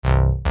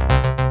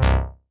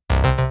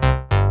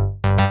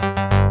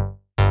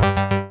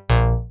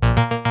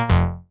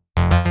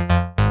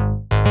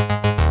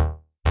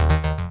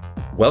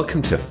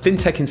Welcome to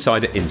Fintech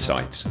Insider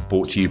Insights,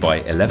 brought to you by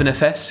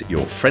 11FS,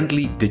 your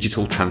friendly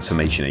digital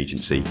transformation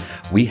agency.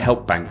 We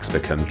help banks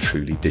become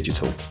truly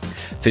digital.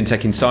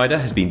 Fintech Insider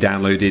has been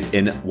downloaded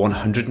in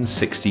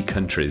 160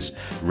 countries,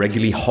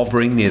 regularly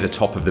hovering near the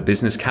top of the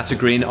business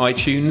category in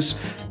iTunes.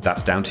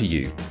 That's down to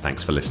you.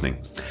 Thanks for listening.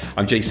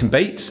 I'm Jason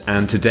Bates,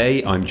 and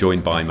today I'm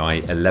joined by my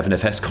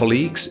 11FS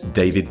colleagues,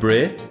 David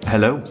Breer.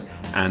 Hello.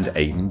 And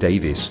Aidan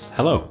Davies.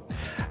 Hello.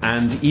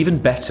 And even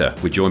better,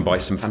 we're joined by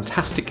some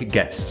fantastic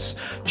guests.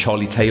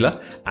 Charlie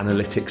Taylor,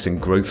 Analytics and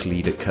Growth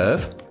Lead at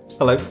Curve.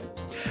 Hello.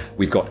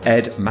 We've got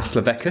Ed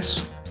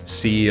Maslovekas,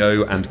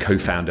 CEO and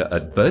co-founder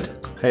at Bud.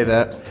 Hey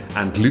there.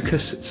 And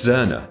Lucas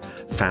Zerner,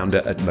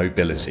 founder at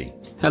Mobility.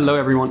 Hello,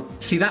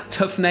 everyone. See that?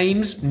 Tough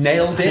names?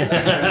 Nailed it.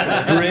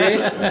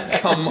 Breer,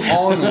 come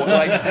on.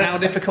 How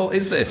difficult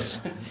is this?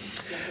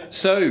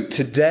 So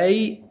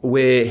today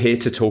we're here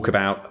to talk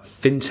about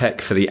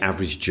fintech for the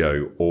average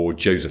Joe or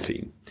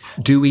Josephine.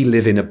 Do we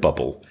live in a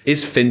bubble?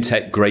 Is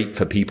fintech great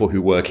for people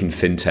who work in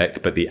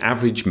fintech, but the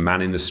average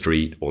man in the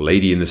street or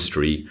lady in the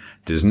street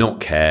does not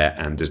care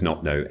and does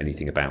not know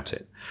anything about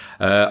it?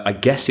 I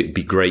guess it'd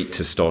be great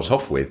to start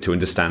off with to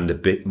understand a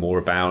bit more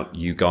about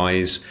you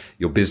guys,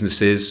 your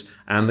businesses,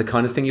 and the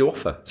kind of thing you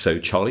offer. So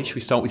Charlie, should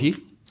we start with you?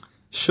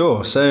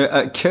 Sure. So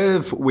at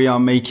Curve, we are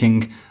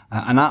making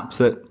an app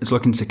that is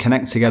looking to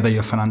connect together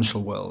your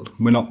financial world.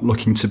 We're not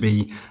looking to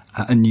be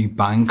a new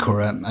bank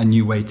or a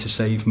new way to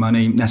save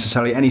money,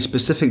 necessarily any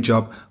specific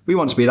job. We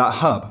want to be that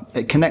hub.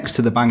 It connects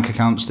to the bank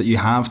accounts that you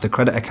have, the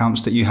credit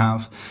accounts that you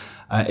have.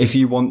 If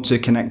you want to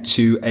connect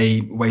to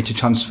a way to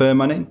transfer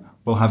money,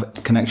 we'll have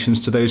connections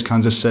to those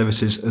kinds of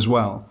services as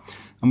well.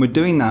 And we're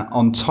doing that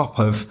on top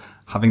of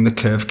having the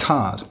Curve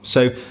card.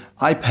 So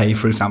I pay,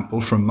 for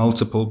example, from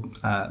multiple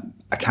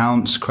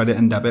accounts, credit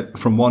and debit,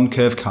 from one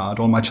Curve card,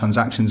 all my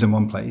transactions in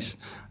one place.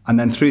 And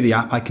then through the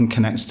app, I can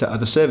connect to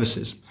other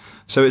services.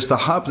 So it's the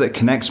hub that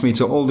connects me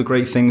to all the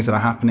great things that are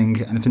happening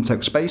in the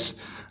fintech space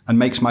and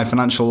makes my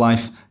financial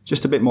life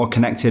just a bit more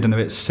connected and a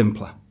bit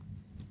simpler.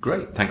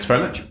 Great. Thanks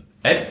very much.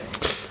 Ed?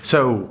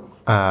 So,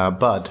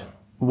 Bud,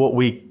 what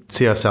we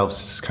see ourselves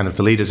as kind of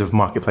the leaders of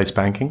marketplace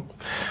banking,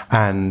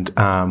 and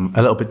a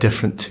little bit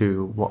different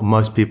to what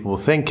most people will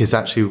think is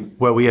actually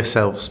where we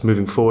ourselves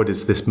moving forward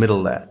is this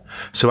middle layer.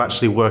 So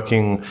actually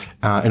working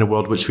in a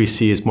world which we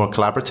see as more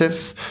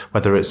collaborative,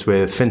 whether it's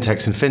with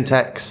fintechs and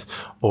fintechs,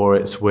 or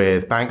it's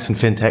with banks and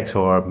fintechs,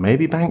 or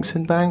maybe banks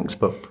and banks,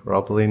 but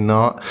probably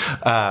not.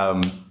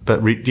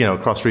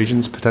 Across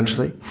regions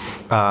potentially.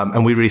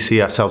 And we really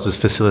see ourselves as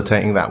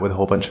facilitating that with a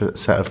whole bunch of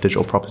set of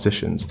digital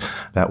propositions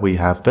that we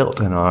have built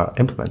and are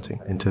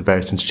implementing into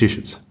various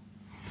institutions.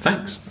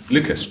 Thanks.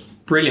 Lucas?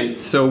 Brilliant.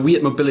 So we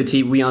at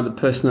Mobility, we are the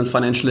personal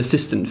financial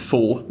assistant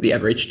for the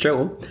average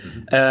Joe.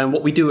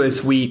 What we do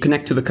is we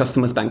connect to the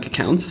customer's bank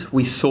accounts.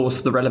 We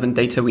source the relevant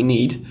data we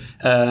need,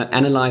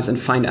 analyze and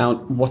find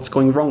out what's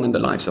going wrong in the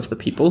lives of the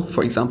people.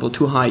 For example,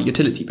 too high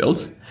utility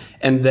bills.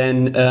 And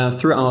then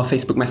through our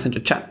Facebook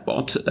Messenger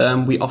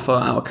chatbot, we offer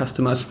our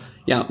customers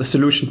the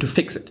solution to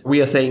fix it.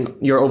 We are saying,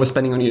 you're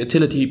overspending on your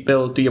utility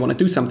bill. Do you want to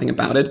do something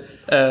about it?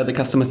 The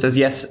customer says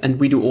yes, and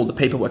we do all the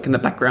paperwork in the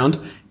background,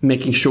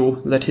 making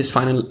sure that his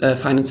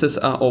finances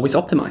are always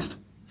optimized.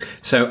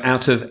 So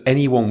out of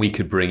anyone we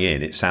could bring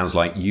in, it sounds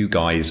like you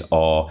guys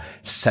are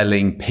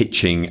selling,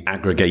 pitching,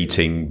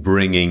 aggregating,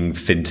 bringing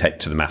fintech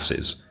to the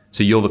masses.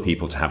 So you're the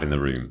people to have in the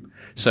room.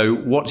 So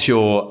what's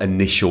your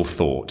initial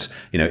thought?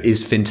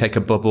 Is fintech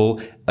a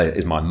bubble?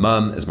 Is my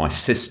mum, is my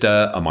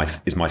sister,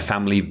 is my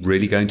family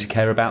really going to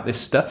care about this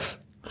stuff?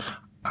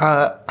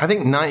 I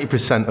think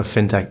 90% of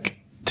fintech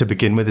to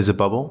begin with is a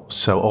bubble.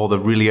 So all the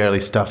really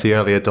early stuff, the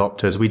early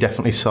adopters, we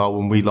definitely saw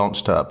when we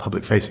launched a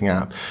public facing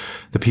app,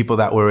 the people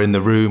that were in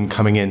the room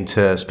coming in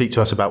to speak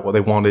to us about what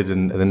they wanted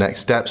and the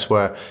next steps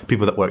were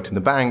people that worked in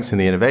the banks, in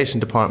the innovation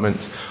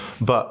departments.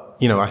 But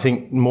I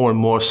think more and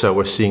more so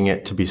we're seeing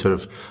it to be sort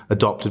of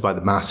adopted by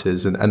the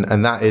masses.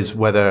 And that is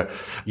whether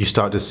you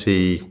start to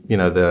see,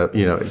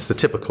 it's the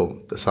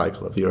typical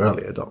cycle of your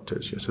early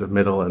adopters, your sort of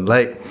middle and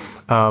late.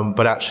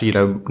 But actually,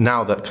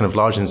 now that kind of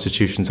large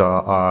institutions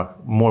are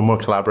more and more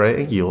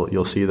collaborating,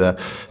 you'll see the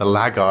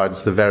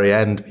laggards, the very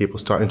end, people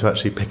starting to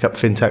actually pick up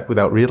fintech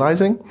without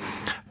realizing.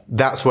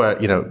 That's where,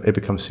 it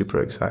becomes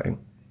super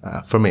exciting,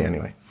 for me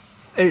anyway.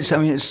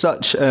 It's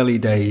such early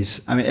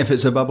days. If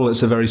it's a bubble,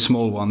 it's a very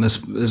small one.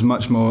 There's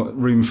much more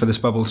room for this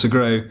bubble to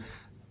grow.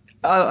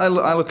 I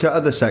look at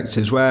other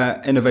sectors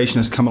where innovation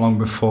has come along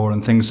before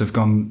and things have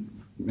gone,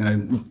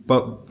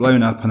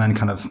 blown up and then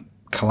kind of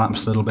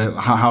collapsed a little bit.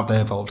 How have they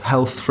evolved?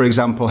 Health, for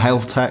example,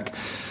 health tech.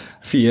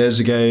 A few years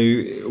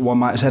ago, one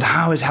might have said,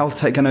 how is health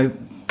tech going to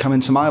come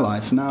into my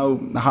life? Now,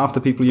 half the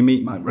people you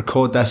meet might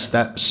record their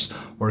steps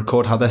or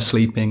record how they're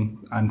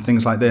sleeping and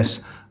things like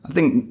this. I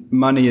think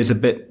money is a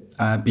bit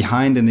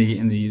behind in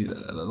the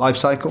life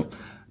cycle,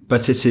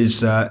 but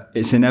it's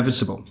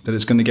inevitable that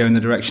it's going to go in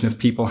the direction of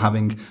people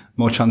having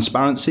more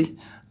transparency,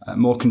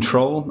 more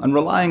control, and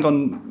relying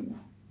on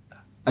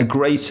a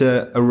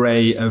greater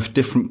array of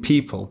different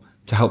people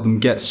to help them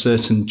get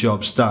certain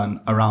jobs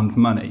done around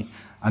money.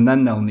 And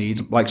then they'll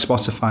need, like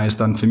Spotify has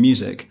done for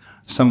music,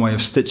 some way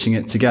of stitching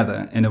it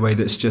together in a way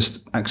that's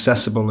just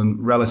accessible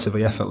and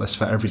relatively effortless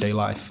for everyday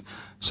life.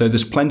 So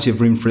there's plenty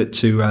of room for it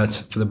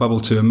for the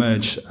bubble to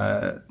emerge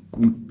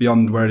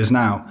beyond where it is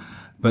now.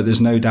 But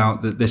there's no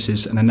doubt that this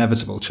is an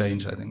inevitable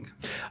change, I think.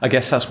 I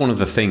guess that's one of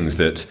the things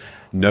that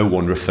no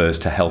one refers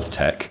to health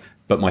tech,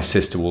 but my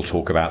sister will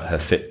talk about her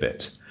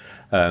Fitbit.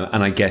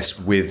 And I guess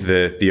with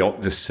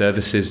the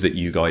services that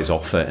you guys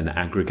offer and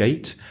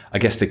aggregate, I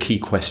guess the key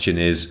question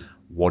is,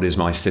 what is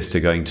my sister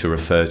going to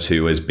refer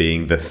to as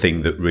being the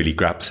thing that really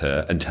grabs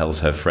her and tells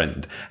her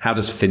friend? How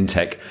does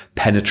fintech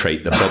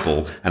penetrate the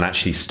bubble and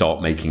actually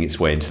start making its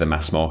way into the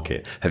mass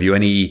market? Have you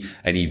any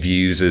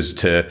views as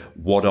to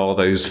what are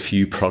those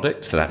few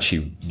products that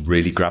actually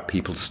really grab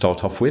people to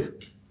start off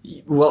with?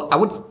 Well, I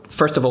would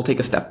first of all take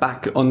a step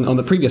back on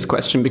the previous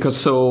question,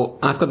 because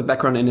I've got a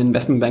background in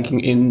investment banking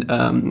in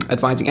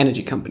advising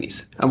energy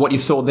companies. And what you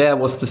saw there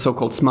was the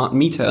so-called smart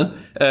meter,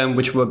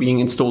 which were being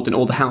installed in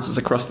all the houses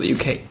across the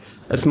UK.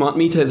 A smart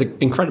meter is an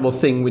incredible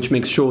thing which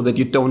makes sure that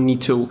you don't need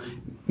to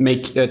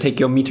take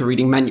your meter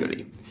reading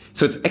manually.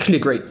 So it's actually a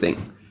great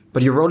thing.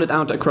 But you roll it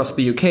out across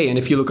the UK, and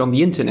if you look on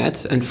the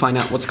internet and find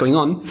out what's going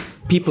on,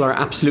 people are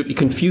absolutely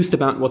confused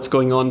about what's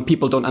going on,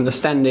 people don't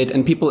understand it,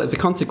 and people as a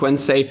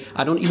consequence say,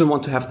 I don't even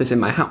want to have this in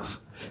my house.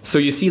 So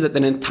you see that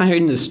an entire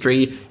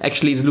industry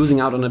actually is losing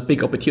out on a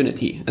big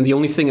opportunity. And the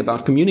only thing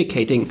about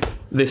communicating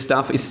this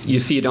stuff is you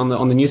see it on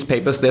the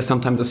newspapers, there's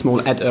sometimes a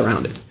small ad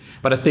around it.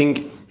 But I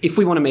think if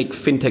we want to make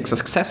fintech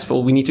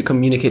successful, we need to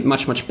communicate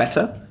much, much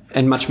better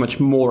and much, much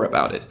more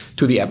about it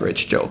to the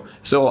average Joe.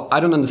 So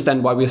I don't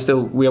understand why we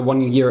are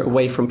 1 year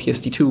away from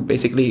PSD2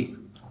 basically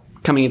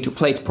coming into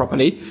place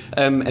properly.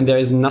 And there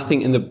is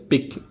nothing in the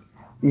big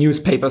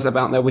newspapers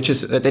about that which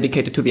is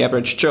dedicated to the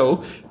average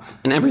Joe.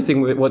 And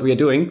everything what we are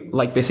doing,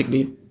 like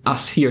basically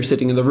us here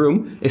sitting in the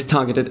room, is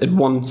targeted at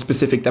one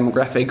specific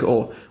demographic,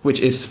 or which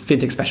is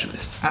fintech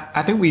specialists.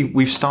 I think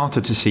we've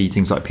started to see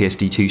things like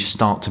PSD2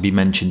 start to be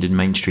mentioned in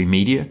mainstream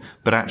media,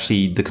 but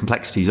actually the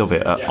complexities of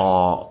it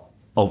are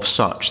of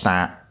such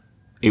that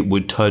it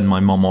would turn my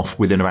mum off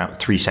within about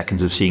 3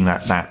 seconds of seeing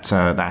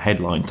that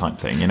headline type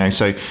thing, you know.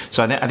 So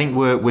I think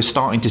we're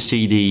starting to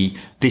see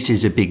this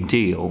is a big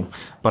deal,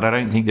 but I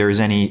don't think there is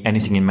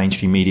anything in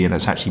mainstream media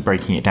that's actually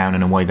breaking it down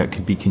in a way that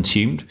could be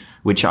consumed,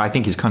 which I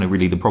think is kind of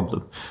really the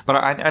problem. But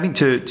I think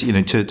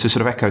to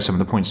sort of echo some of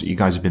the points that you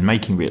guys have been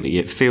making, really,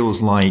 it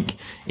feels like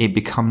it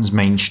becomes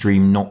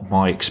mainstream not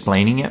by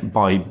explaining it,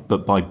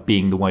 but by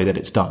being the way that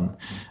it's done.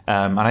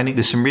 And I think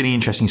there's some really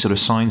interesting sort of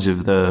signs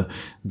of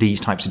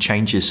these types of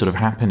changes sort of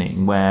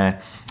happening,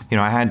 where, you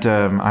know, I had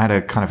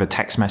a kind of a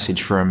text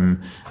message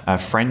from a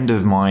friend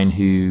of mine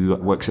who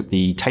works at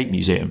the Tate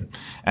Museum,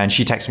 and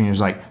she texted me and was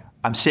like,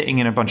 I'm sitting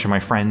in a bunch of my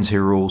friends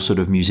who are all sort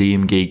of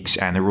museum geeks,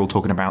 and they're all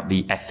talking about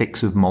the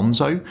ethics of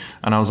Monzo.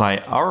 And I was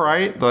like, all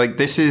right, like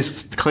this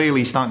is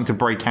clearly starting to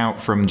break out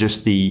from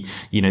just the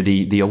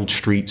old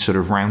street sort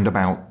of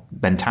roundabout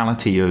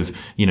mentality of,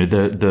 you know,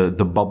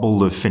 the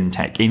bubble of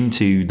fintech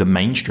into the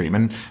mainstream.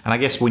 And I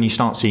guess when you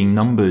start seeing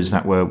numbers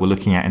that we're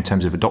looking at in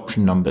terms of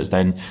adoption numbers,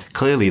 then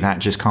clearly that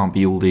just can't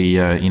be all the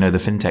the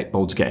fintech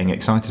bods getting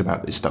excited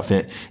about this stuff.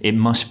 It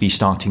must be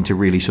starting to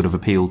really sort of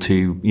appeal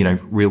to, you know,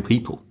 real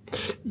people.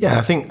 Yeah,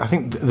 I think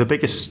the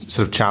biggest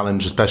sort of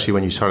challenge, especially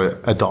when you sort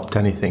of adopt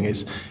anything,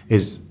 is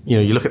you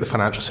know, you look at the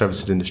financial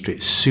services industry,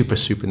 it's super,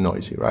 super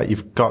noisy, right?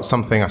 You've got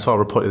something, I saw a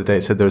report the other day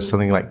that said there was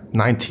something like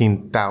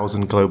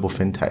 19,000 global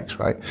fintechs,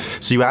 right?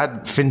 So you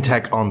add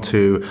fintech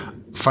onto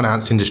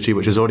finance industry,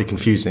 which is already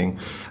confusing,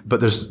 but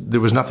there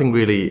was nothing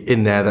really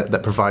in there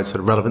that provides sort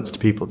of relevance to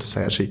people to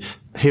say, actually,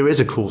 here is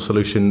a cool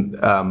solution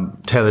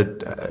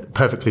tailored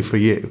perfectly for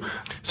you.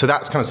 So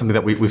that's kind of something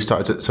that we've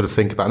started to sort of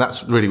think about. And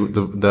that's really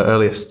the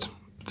earliest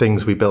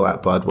things we built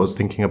at Bud, was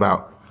thinking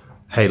about,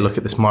 hey, look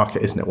at this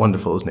market, isn't it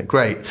wonderful, isn't it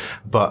great?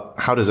 But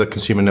how does a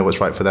consumer know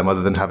what's right for them,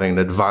 other than having an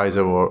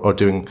advisor or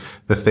doing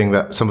the thing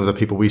that some of the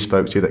people we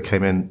spoke to that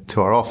came in to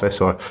our office,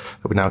 or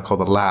that we now call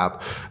the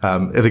lab,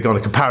 they go on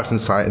a comparison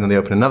site and then they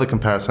open another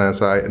comparison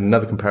site and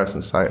another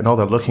comparison site, and all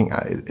they're looking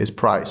at is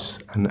price,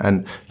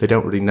 and they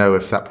don't really know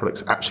if that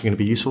product's actually going to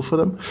be useful for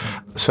them.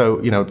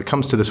 So, you know, it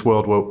comes to this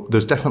world where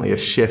there's definitely a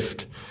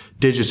shift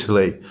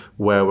digitally,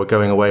 where we're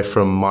going away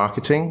from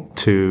marketing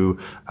to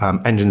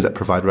engines that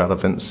provide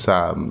relevance,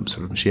 sort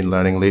of machine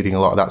learning leading a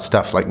lot of that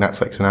stuff, like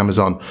Netflix and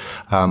Amazon.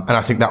 And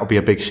I think that will be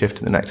a big shift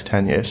in the next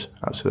 10 years.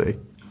 Absolutely.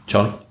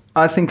 Charlie?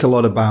 I think a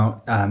lot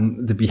about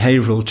the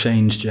behavioral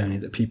change journey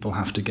that people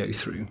have to go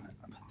through.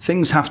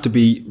 Things have to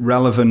be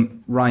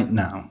relevant right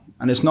now.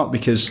 And it's not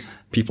because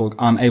people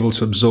aren't able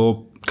to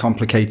absorb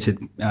complicated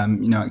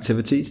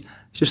activities.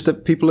 It's just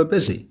that people are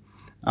busy.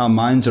 Our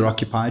minds are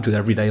occupied with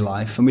everyday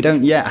life, and we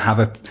don't yet have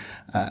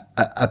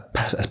a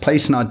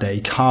place in our day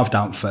carved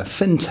out for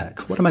fintech.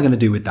 What am I going to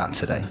do with that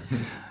today?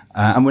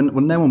 And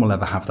when no one will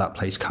ever have that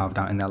place carved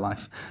out in their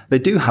life. They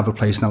do have a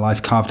place in their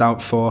life carved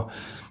out for,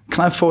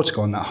 can I afford to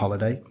go on that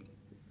holiday?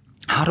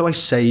 How do I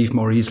save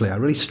more easily? I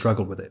really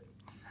struggle with it.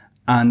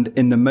 And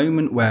in the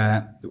moment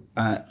where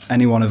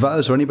any one of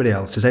us or anybody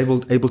else is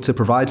able to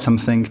provide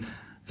something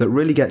that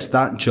really gets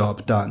that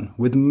job done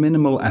with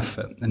minimal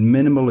effort and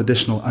minimal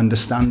additional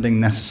understanding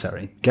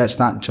necessary, gets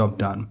that job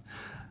done,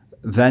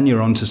 then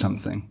you're onto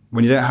something.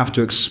 When you don't have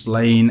to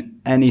explain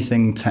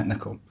anything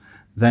technical,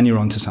 then you're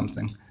onto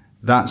something.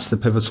 That's the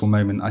pivotal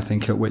moment, I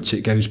think, at which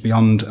it goes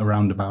beyond a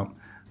roundabout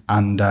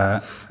and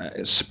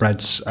it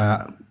spreads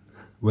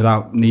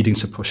without needing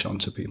to push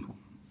onto people.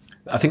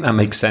 I think that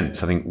makes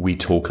sense. I think we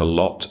talk a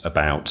lot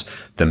about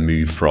the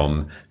move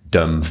from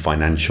dumb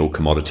financial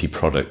commodity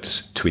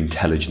products to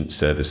intelligent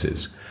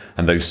services.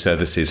 And those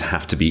services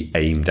have to be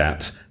aimed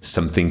at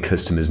something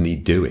customers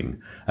need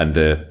doing. And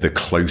the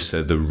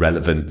closer the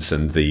relevance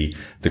and the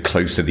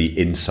closer the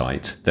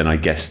insight, then I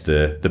guess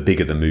the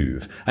bigger the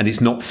move. And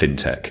it's not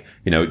fintech.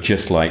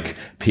 Just like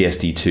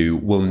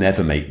PSD2 will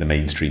never make the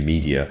mainstream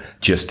media,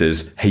 just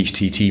as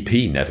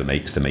HTTP never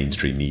makes the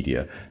mainstream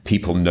media.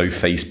 People know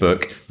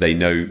Facebook, they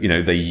know,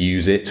 they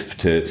use it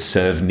to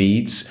serve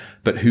needs,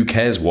 but who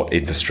cares what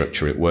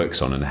infrastructure it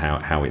works on and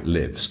how it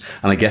lives?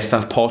 And I guess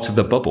that's part of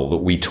the bubble that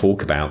we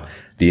talk about,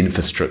 the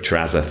infrastructure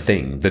as a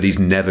thing that is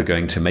never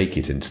going to make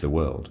it into the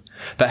world.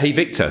 But hey,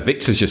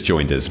 Victor's just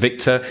joined us.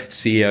 Victor,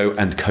 CEO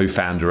and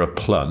co-founder of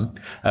Plum.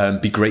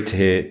 Be great to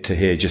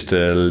hear just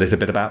a little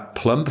bit about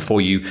Plum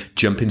before you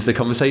jump into the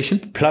conversation.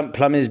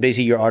 Plum is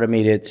basically your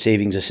automated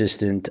savings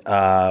assistant.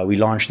 We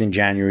launched in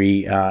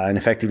January, and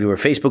effectively we're a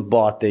Facebook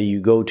bot that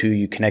you go to,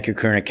 you connect your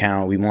current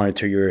account, we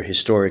monitor your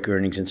historic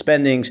earnings and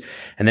spendings,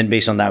 and then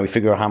based on that, we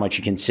figure out how much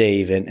you can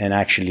save and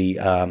actually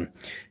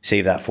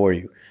save that for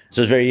you.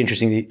 So it's very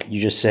interesting that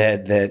you just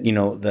said that,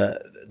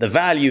 the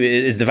value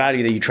is the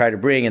value that you try to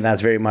bring, and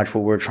that's very much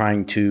what we're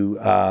trying to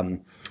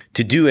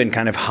do and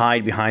kind of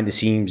hide behind the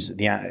scenes,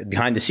 the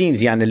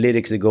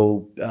analytics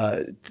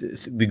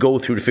that we go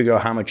through to figure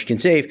out how much you can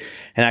save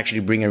and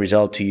actually bring a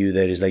result to you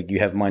that is like you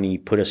have money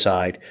put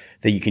aside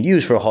that you can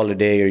use for a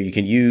holiday, or you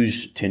can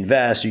use to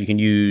invest, or you can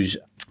use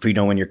for,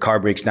 when your car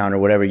breaks down or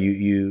whatever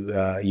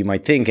you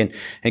might think,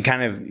 and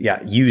kind of,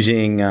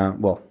 using,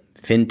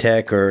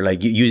 fintech or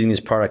like using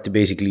this product to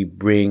basically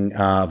bring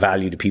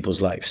value to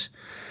people's lives.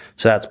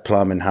 So that's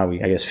Plum and how we,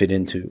 fit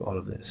into all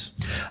of this.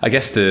 I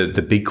guess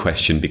the big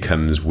question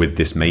becomes with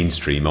this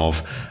mainstream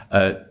of,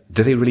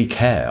 do they really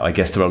care? I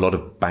guess there are a lot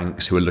of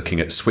banks who are looking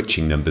at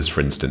switching numbers,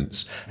 for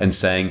instance, and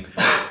saying,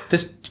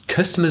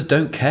 customers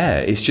don't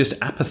care. It's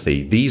just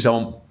apathy. These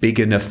aren't big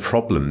enough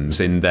problems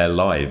in their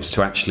lives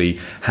to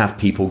actually have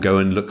people go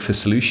and look for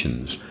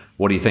solutions.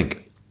 What do you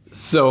think?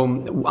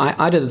 So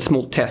I did a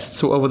small test.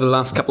 So over the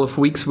last couple of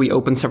weeks, we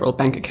opened several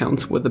bank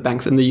accounts with the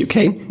banks in the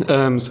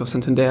UK. So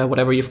Santander,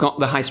 whatever you've got,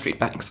 the high street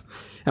banks.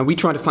 And we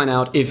try to find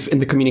out if in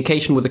the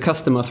communication with the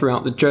customer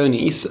throughout the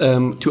journeys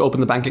to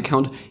open the bank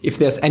account, if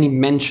there's any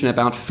mention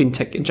about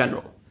fintech in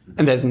general.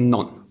 And there's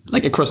none.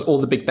 Like across all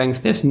the big banks,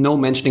 there's no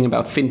mentioning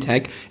about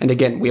fintech. And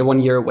again, we are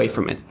 1 year away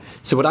from it.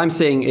 So what I'm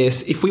saying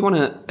is if we want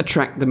to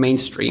attract the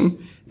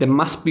mainstream, there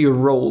must be a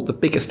role the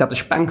big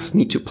established banks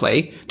need to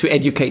play to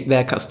educate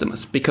their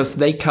customers, because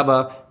they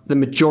cover the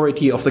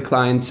majority of the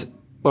clients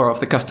or of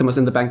the customers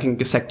in the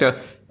banking sector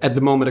at the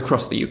moment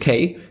across the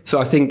UK.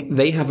 So I think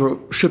they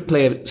should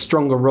play a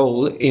stronger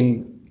role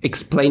in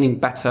explaining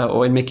better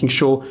or in making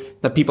sure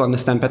that people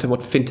understand better what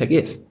fintech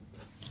is.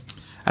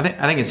 I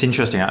think it's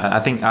interesting. I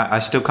think I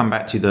still come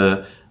back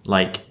to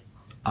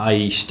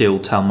I still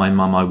tell my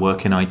mum I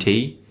work in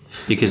IT,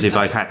 because if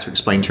I had to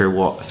explain to her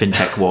what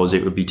fintech was,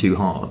 it would be too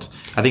hard.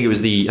 I think it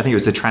was the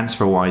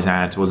TransferWise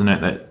ad, wasn't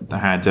it, that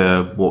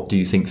had what do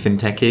you think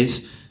fintech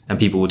is? And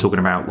people were talking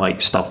about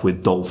like stuff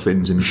with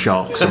dolphins and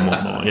sharks and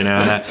whatnot, And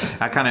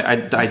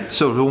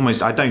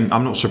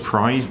I'm not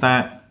surprised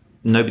that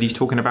nobody's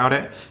talking about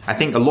it. I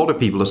think a lot of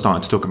people are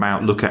starting to talk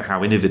about, look at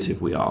how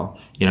innovative we are.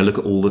 Look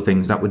at all the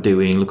things that we're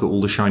doing, look at all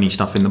the shiny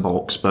stuff in the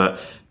box. But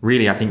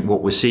really, I think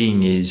what we're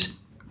seeing is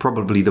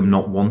probably them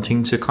not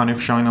wanting to kind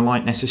of shine a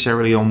light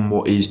necessarily on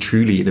what is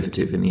truly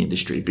innovative in the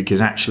industry,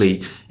 because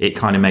actually it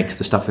kind of makes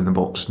the stuff in the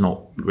box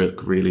not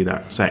look really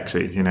that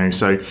sexy,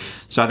 So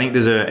I think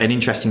there's an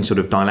interesting sort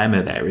of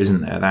dilemma there,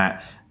 isn't there?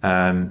 That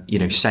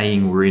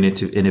saying we're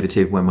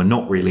innovative when we're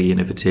not really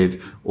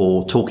innovative,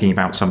 or talking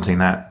about something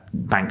that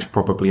banks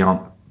probably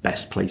aren't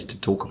best placed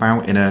to talk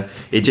about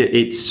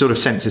it sort of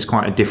senses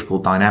quite a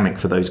difficult dynamic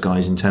for those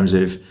guys in terms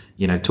of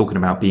talking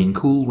about being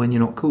cool when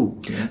you're not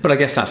cool. But I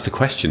guess that's the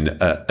question,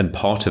 and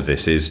part of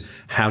this is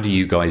how do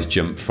you guys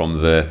jump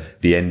from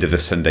the end of the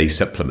Sunday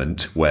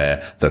supplement,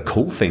 where the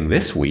cool thing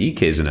this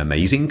week is an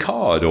amazing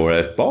card or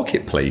a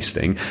marketplace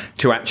thing,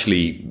 to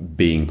actually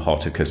being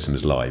part of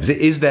customers' lives?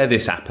 Is there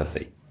this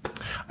apathy?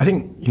 I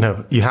think,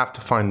 you have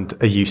to find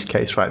a use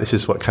case, right? This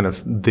is what kind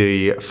of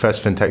the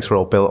first fintechs were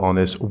all built on,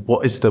 is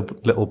what is the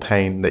little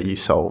pain that you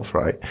solve,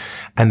 right?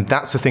 And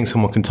that's the thing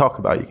someone can talk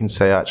about. You can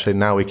say, actually,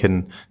 now we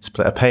can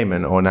split a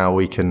payment, or now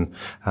we can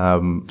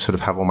sort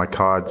of have all my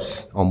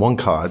cards on one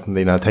card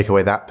and, take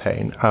away that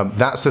pain.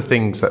 That's the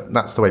things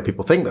that's the way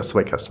people think. That's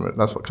what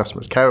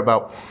customers care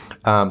about.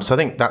 So I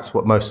think that's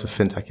what most of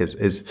fintech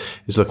is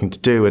looking to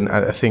do. And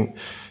I think,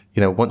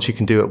 once you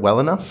can do it well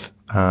enough,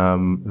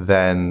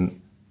 then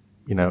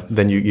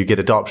then you get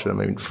adoption. I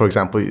mean, for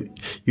example,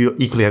 you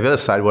equally have the other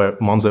side where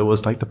Monzo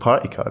was like the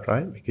party card,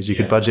 right? Because you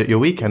could budget your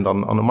weekend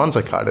on a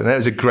Monzo card, and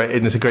it's a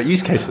great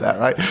use case for that,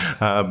 right?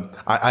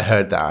 I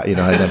heard that,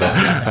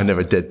 I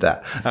never did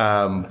that.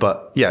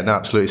 But yeah, no,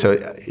 absolutely. So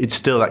it's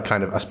still that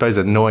kind of, I suppose,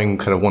 annoying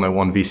kind of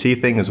 101 VC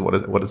thing is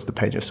what is the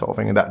pain you're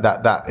solving, and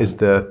that is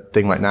the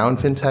thing right now in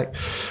fintech,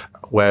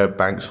 where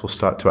banks will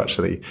start to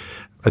actually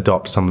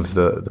adopt some of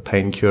the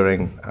pain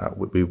curing.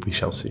 We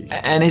shall see.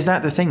 And is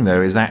that the thing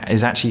though? Is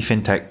actually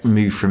fintech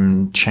moved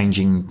from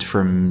changing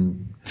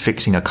from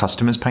fixing a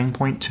customer's pain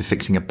point to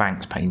fixing a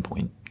bank's pain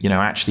point?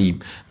 Actually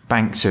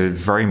banks are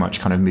very much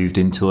kind of moved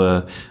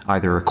into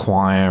either a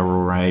choir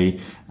or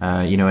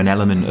an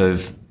element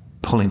of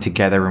pulling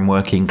together and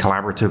working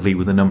collaboratively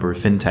with a number of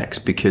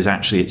fintechs, because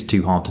actually it's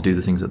too hard to do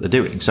the things that they're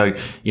doing. So,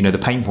 the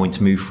pain points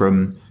move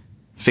from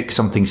fix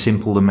something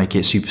simple and make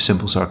it super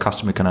simple so a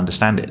customer can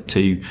understand it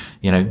to,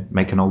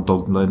 make an old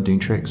dog learn doing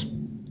tricks.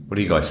 What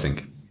do you guys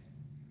think?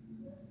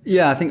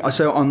 Yeah, I think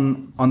so.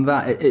 On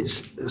that,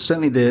 it's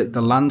certainly the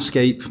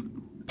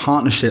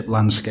partnership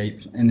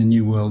landscape in the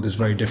new world is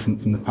very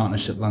different from the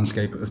partnership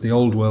landscape of the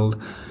old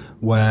world,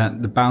 where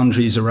the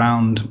boundaries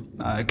around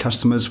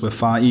customers were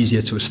far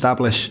easier to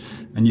establish,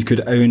 and you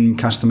could own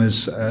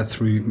customers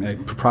through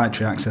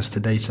proprietary access to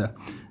data.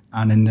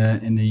 And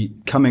in the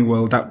coming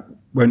world, that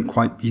won't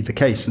quite be the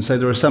case. And so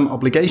there are some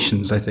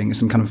obligations, I think,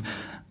 some kind of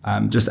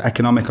just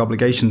economic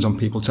obligations on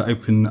people to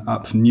open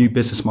up new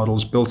business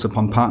models built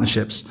upon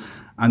partnerships.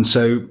 And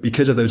so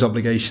because of those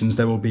obligations,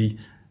 there will be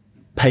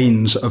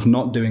pains of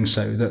not doing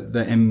so that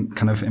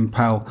kind of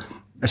impel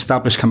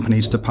established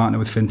companies to partner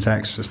with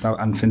fintechs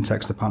and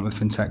fintechs to partner with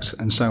fintechs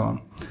and so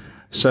on.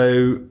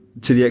 So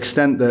to the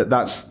extent that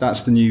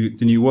that's the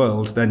new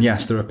world, then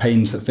yes, there are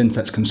pains that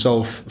fintechs can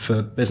solve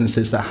for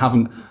businesses that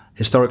haven't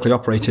historically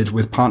operated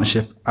with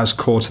partnership as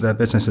core to their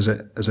business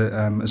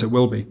as it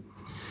will be.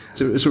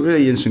 So it's a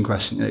really interesting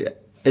question.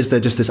 Is there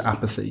just this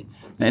apathy?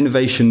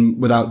 Innovation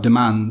without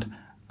demand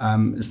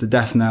is the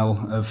death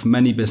knell of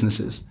many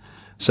businesses.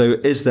 So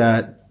is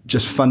there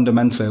just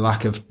fundamentally a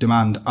lack of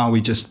demand? Are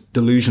we just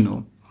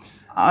delusional?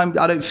 I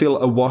don't feel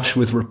awash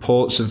with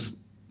reports of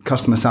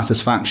customer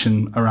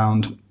satisfaction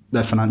around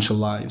their financial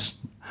lives.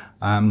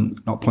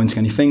 Not pointing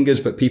any fingers,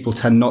 but people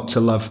tend not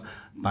to love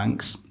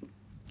banks.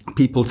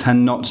 People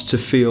tend not to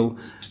feel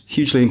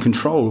hugely in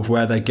control of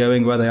where they're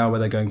going, where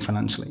they're going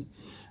financially.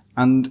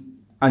 And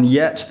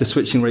yet the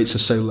switching rates are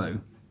so low.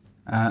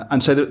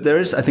 And so there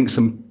is, I think,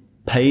 some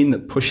pain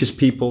that pushes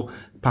people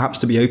perhaps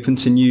to be open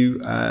to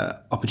new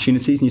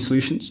opportunities, new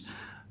solutions.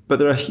 But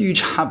there are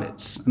huge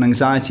habits and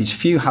anxieties.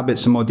 Few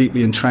habits are more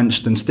deeply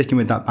entrenched than sticking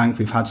with that bank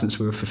we've had since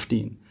we were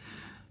 15.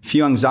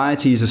 Few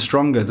anxieties are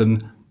stronger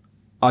than,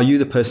 are you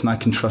the person I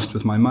can trust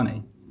with my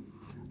money?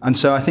 And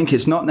so I think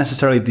it's not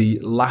necessarily the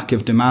lack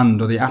of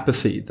demand or the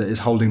apathy that is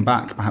holding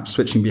back perhaps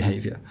switching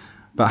behavior,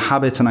 but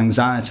habit and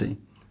anxiety.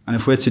 And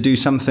if we're to do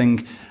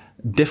something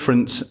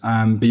different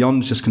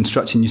beyond just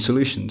constructing new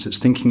solutions, it's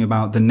thinking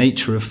about the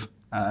nature of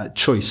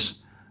choice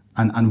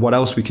and what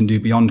else we can do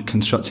beyond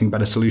constructing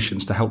better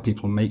solutions to help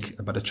people make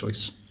a better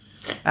choice.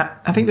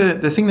 I think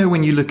the thing though,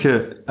 when you look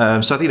at,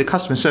 so I think the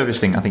customer service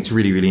thing, I think is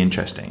really, really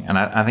interesting. And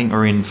I think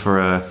we're in for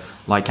a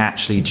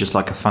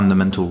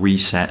fundamental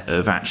reset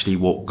of actually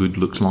what good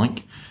looks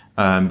like.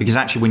 Because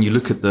actually when you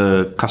look at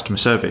the customer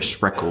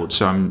service record,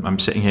 so I'm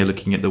sitting here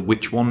looking at the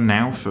which one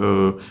now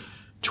for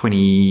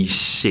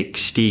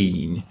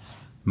 2016,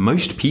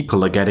 most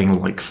people are getting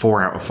like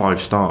 4 out of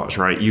 5 stars,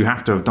 right? You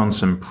have to have done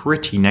some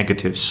pretty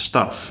negative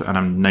stuff. And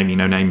I'm naming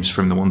no names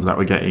from the ones that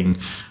were getting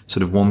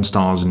sort of 1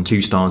 stars and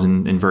 2 stars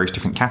in various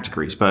different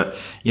categories. But,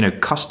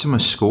 customer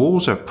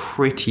scores are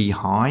pretty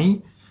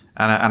high.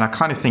 And I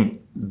kind of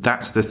think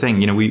that's the thing.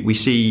 We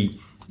see,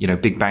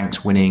 big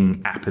banks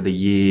winning app of the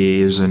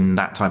years and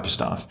that type of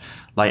stuff.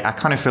 Like, I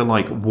kind of feel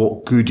like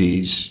what good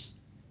is,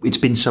 it's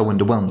been so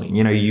underwhelming.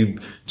 You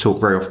talk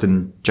very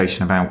often,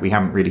 Jason, about we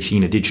haven't really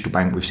seen a digital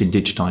bank. We've seen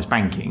digitized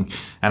banking.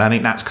 And I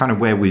think that's kind of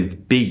where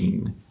we've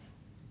been.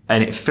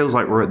 And it feels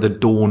like we're at the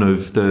dawn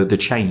of the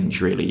change,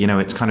 really.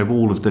 It's kind of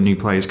all of the new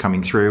players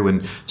coming through,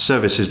 and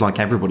services, like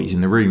everybody's in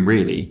the room,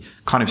 really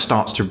kind of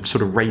starts to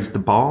sort of raise the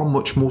bar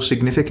much more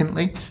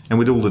significantly. And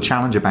with all the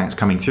challenger banks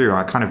coming through,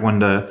 I kind of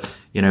wonder,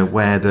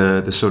 where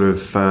the sort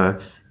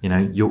of,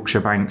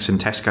 Yorkshire banks and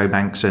Tesco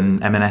banks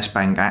and M&S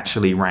Bank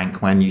actually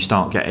rank when you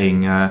start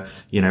getting,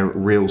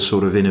 real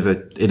sort of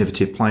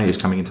innovative players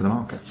coming into the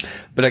market.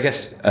 But I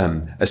guess,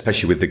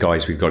 especially with the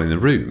guys we've got in the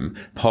room,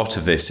 part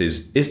of this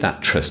is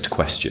that trust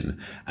question.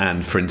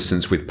 And for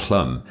instance, with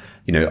Plum,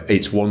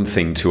 it's one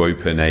thing to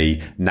open a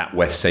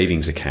NatWest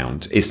savings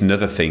account. It's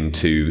another thing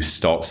to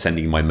start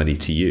sending my money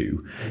to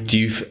you. Do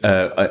you?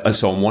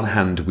 So on one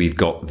hand, we've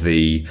got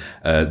the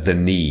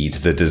need,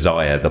 the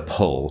desire, the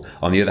pull.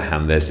 On the other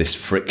hand, there's this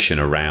friction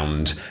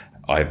around,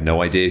 I have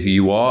no idea who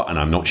you are, and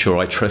I'm not sure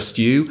I trust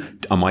you.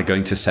 Am I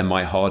going to send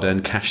my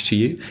hard-earned cash to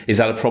you? Is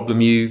that a problem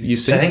you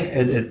see? I think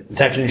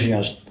it's actually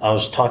interesting. I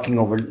was talking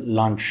over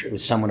lunch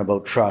with someone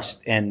about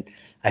trust, and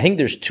I think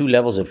there's two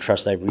levels of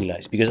trust I've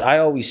realized, because I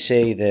always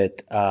say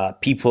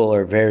that people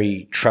are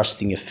very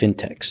trusting of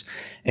fintechs.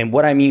 And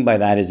what I mean by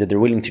that is that they're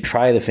willing to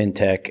try the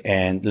fintech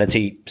and, let's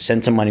say,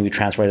 send some money, we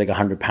transfer like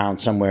 £100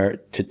 somewhere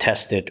to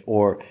test it,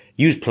 or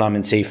use Plum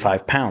and save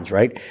 £5,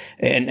 right?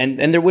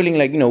 And they're willing,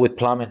 like, with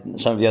Plum and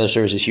some of the other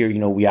services here,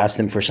 we ask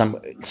them for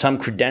some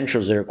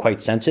credentials that are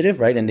quite sensitive,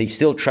 right? And they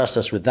still trust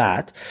us with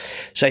that.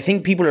 So I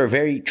think people are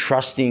very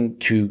trusting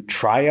to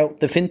try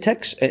out the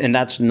fintechs, and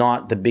that's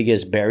not the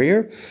biggest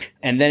barrier.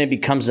 And then it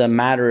becomes a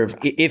matter of,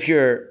 if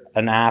you're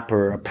an app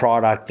or a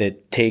product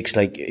that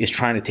is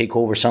trying to take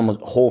over someone's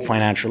whole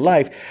financial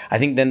life, I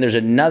think then there's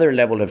another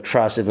level of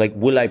trust of, like,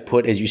 will I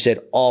put, as you said,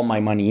 all my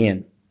money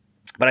in?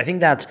 But I think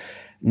that's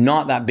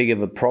not that big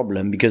of a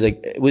problem, because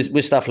like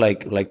with stuff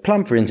like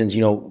Plum, for instance,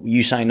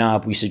 you sign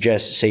up, we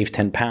suggest save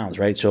 £10,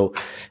 right? So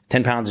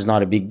 £10 is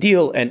not a big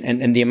deal.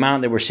 And the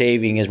amount that we're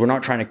saving is, we're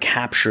not trying to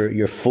capture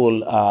your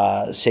full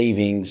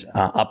savings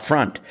up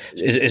front.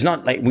 It's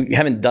not like we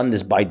haven't done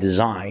this by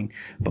design,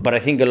 but I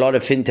think a lot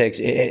of fintechs,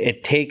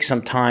 it takes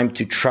some time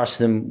to trust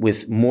them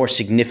with more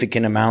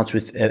significant amounts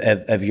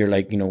of your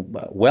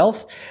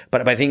wealth.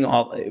 But I think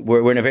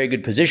we're in a very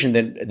good position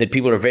that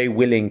people are very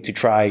willing to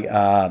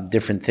try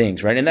different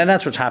things, right? And then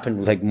that's what's happened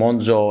with like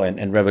Monzo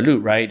and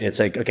Revolut, right? It's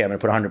like, okay, I'm going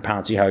to put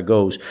 £100, see how it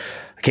goes.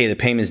 Okay, the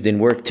payments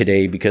didn't work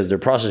today because their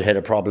processor had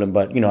a problem,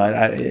 but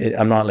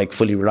I'm not like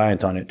fully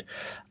reliant on it.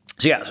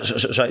 So yeah,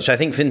 so I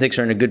think fintechs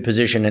are in a good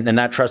position, and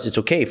that trust, it's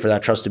okay for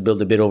that trust to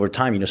build a bit over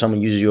time. Someone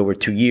uses you over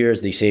 2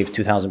 years, they save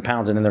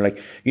 £2,000, and then they're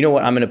like, you know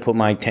what, I'm going to put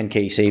my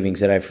 10K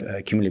savings that I've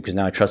accumulated because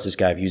now I trust this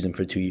guy. I've used them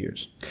for 2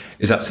 years.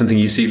 Is that something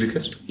you see,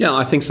 Lucas? Yeah,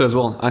 I think so as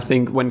well. I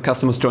think when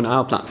customers join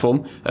our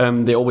platform,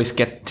 they always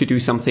get to do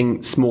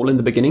something small in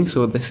the beginning.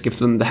 So this gives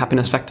them the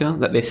happiness factor,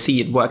 that they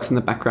see it works in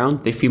the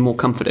background. They feel more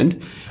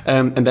confident.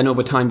 And then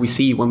over time, we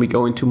see when we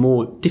go into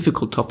more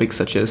difficult topics,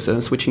 such as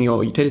switching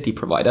your utility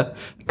provider,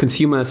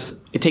 consumers,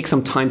 it takes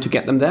some time to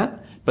get them there.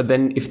 But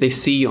then if they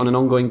see on an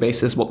ongoing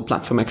basis what the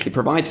platform actually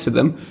provides to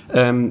them,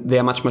 they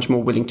are much, much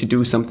more willing to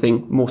do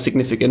something more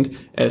significant,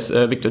 as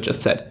Victor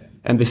just said.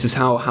 And this is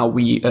how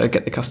we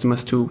get the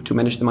customers to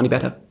manage the money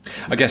better.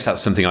 I guess that's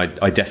something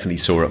I definitely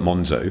saw at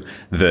Monzo,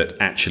 that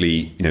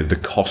actually, the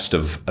cost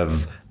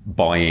of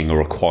buying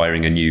or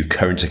acquiring a new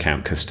current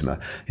account customer,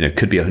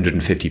 could be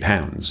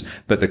 £150,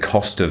 but the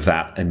cost of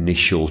that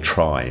initial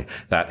try,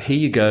 that here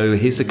you go,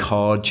 here's the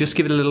card, just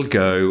give it a little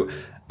go,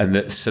 and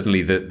that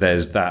suddenly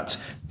there's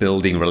that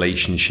building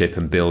relationship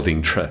and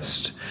building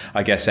trust.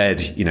 I guess,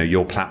 Ed,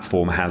 your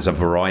platform has a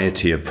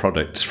variety of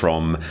products,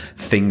 from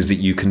things that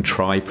you can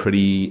try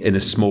pretty in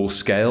a small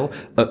scale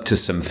up to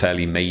some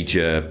fairly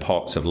major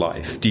parts of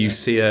life. Do you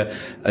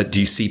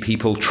see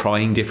people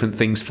trying different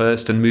things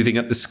first and moving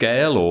up the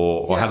scale,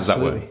 or how does that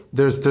work?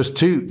 There's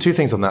two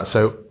things on that.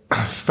 So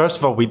first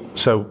of all,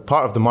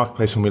 part of the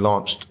marketplace when we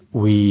launched,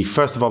 we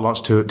first of all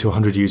launched to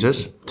 100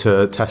 users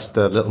to test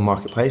the little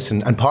marketplace.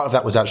 And part of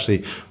that was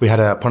actually, we had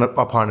our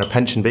partner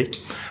PensionBee,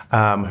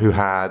 who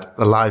had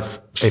a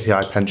live API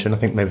pension. I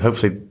think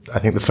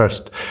the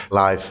first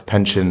live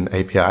pension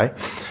API.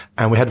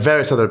 And we had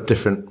various other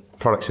different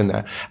products in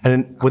there.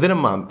 And within a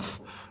month,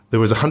 there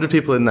was 100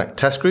 people in that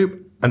test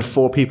group, and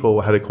 4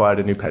 people had acquired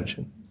a new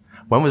pension.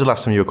 When was the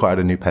last time you acquired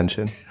a new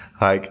pension?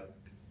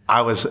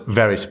 I was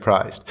very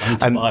surprised. I need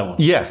to buy one.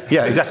 Yeah,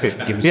 exactly.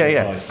 Give me some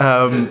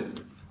advice.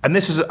 And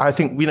this is, I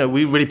think, we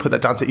really put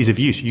that down to ease of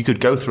use. You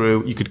could go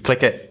through, you could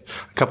click it,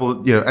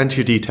 enter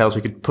your details,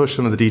 you could push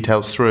some of the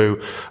details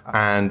through,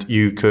 and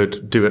you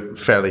could do it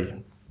fairly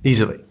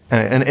easily.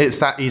 And it's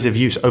that ease of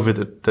use over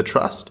the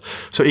trust.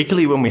 So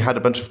equally, when we had a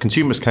bunch of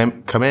consumers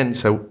come in,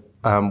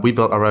 we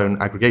built our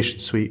own aggregation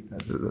suite,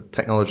 the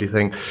technology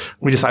thing.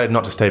 We decided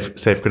not to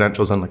save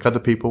credentials unlike other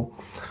people.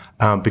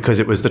 Because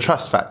it was the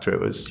trust factor. It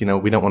was,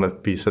 we don't want to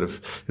be sort of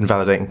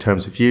invalidating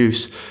terms of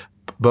use.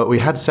 But we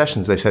had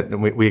sessions, they said,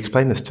 and we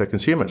explained this to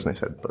consumers, and they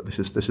said, but this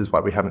is why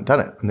we haven't done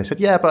it. And they said,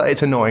 yeah, but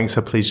it's annoying,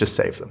 so please just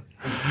save them.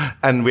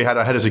 And we had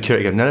our head of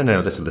security go, no,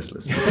 listen.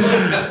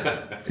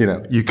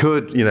 You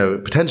could,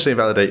 potentially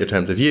invalidate your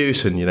terms of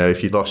use, and,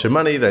 if you lost your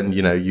money, then,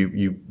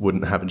 you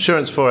wouldn't have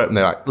insurance for it. And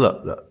they're like,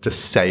 look,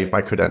 just save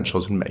my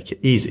credentials and make it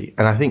easy.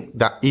 And I think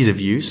that ease of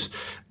use,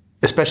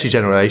 especially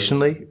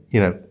generationally,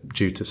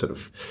 due to sort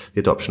of the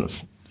adoption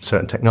of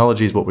certain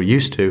technologies, what we're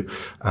used to,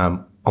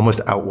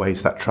 almost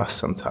outweighs that trust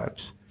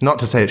sometimes. Not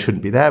to say it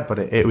shouldn't be there, but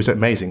it was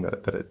amazing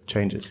that it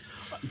changes.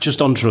 Just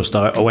on trust,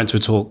 I went to a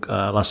talk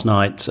last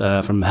night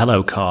from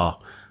Hello Car,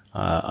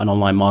 an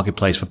online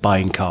marketplace for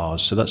buying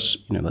cars. So that's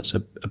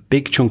a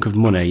big chunk of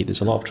money.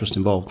 There's a lot of trust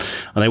involved.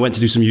 And they went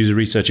to do some user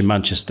research in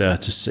Manchester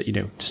to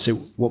see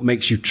what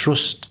makes you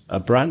trust a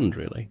brand,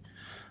 really.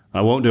 I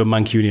won't do a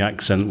Mancunian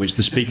accent, which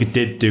the speaker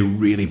did do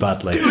really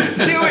badly. Do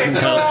it,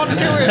 go on,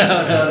 do it.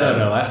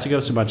 No. I have to go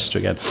to Manchester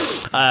again.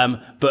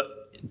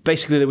 But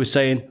basically they were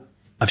saying,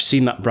 I've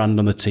seen that brand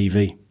on the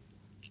TV.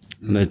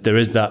 And there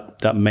is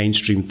that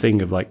mainstream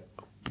thing of like,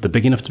 they're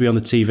big enough to be on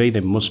the TV, they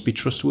must be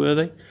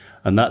trustworthy.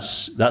 And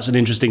that's an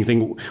interesting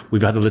thing.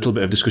 We've had a little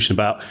bit of discussion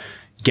about,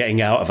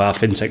 getting out of our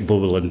fintech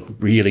bubble and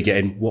really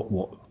getting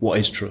what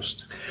is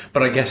trust.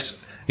 But I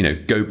guess,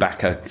 go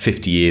back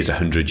 50 years,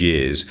 100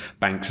 years,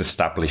 banks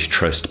established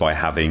trust by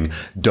having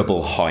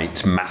double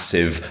height,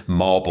 massive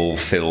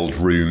marble-filled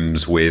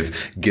rooms with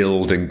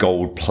gilt and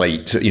gold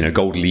plate,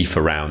 gold leaf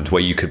around,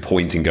 where you could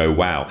point and go,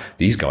 wow,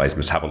 these guys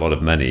must have a lot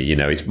of money.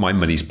 My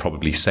money's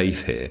probably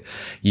safe here.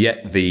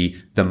 Yet the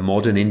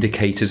modern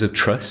indicators of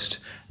trust,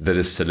 that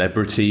a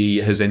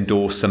celebrity has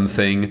endorsed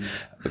something,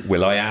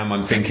 Will.i.am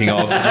I'm thinking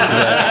of,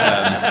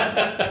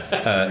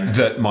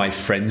 that my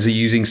friends are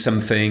using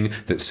something,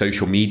 that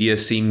social media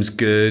seems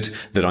good,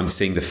 that I'm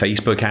seeing the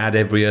Facebook ad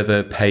every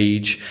other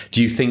page.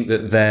 Do you think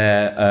that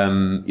they're,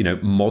 do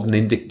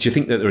you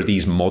think that there are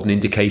these modern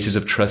indicators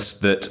of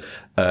trust that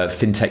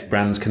fintech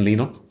brands can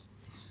lean on?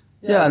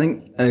 Yeah, I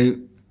think I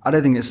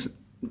don't think it's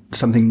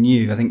something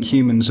new. I think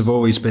humans have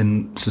always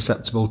been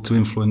susceptible to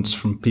influence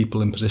from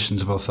people in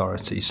positions of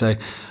authority. So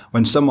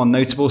when someone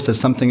notable says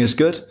something is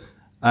good,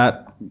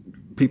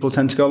 people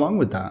tend to go along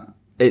with that.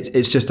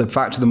 It's just a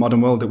fact of the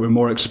modern world that we're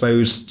more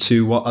exposed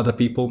to what other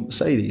people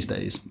say these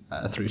days,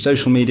 through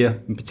social media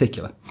in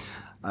particular.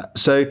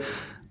 So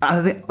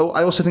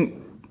I also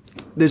think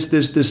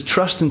there's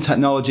trust in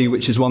technology,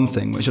 which is one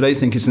thing, which I don't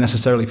think is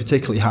necessarily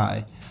particularly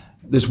high.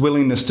 There's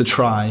willingness to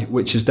try,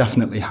 which is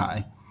definitely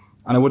high.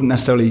 And I wouldn't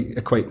necessarily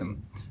equate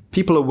them.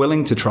 People are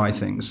willing to try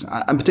things,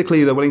 and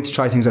particularly they're willing to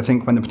try things, I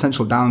think, when the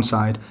potential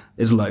downside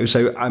is low.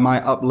 So I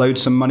might upload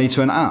some money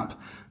to an app.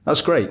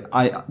 That's great.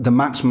 The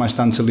maximum I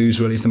stand to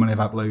lose really is the money I've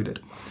uploaded.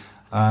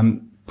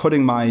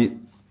 Putting my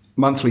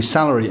monthly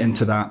salary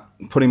into that,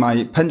 putting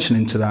my pension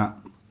into that,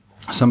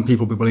 some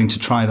people will be willing to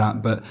try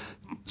that, but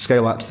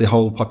scale that to the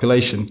whole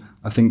population,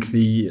 I think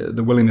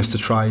the willingness to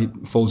try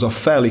falls off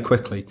fairly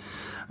quickly.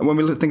 And when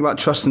we think about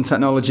trust and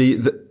technology,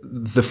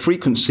 the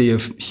frequency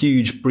of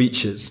huge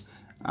breaches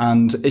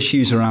and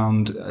issues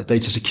around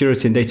data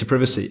security and data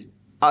privacy,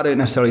 I don't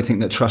necessarily think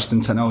that trust in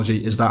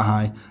technology is that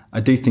high. I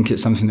do think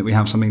it's something that we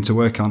have something to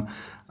work on.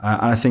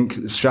 And I think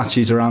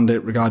strategies around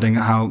it regarding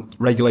how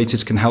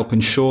regulators can help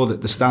ensure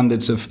that the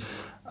standards of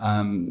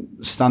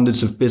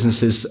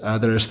businesses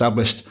that are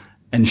established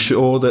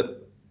ensure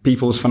that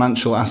people's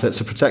financial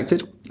assets are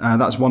protected.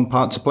 That's one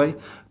part to play.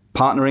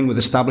 Partnering with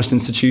established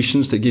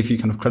institutions that give you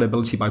kind of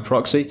credibility by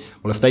proxy.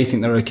 Well, if they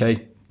think they're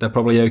okay, they're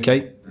probably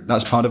okay.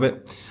 That's part of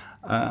it.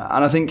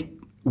 And I think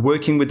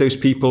working with those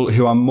people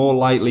who are more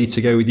likely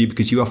to go with you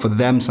because you offer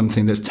them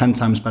something that's 10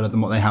 times better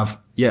than what they have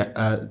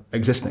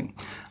existing.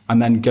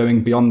 And then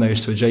going beyond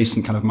those to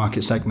adjacent kind of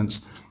market segments.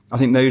 I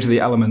think those are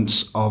the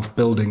elements of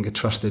building a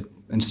trusted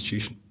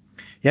institution.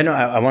 Yeah, no,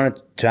 I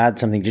wanted to add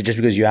something just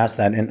because you asked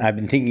that. And I've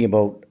been thinking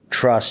about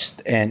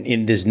trust and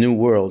in this new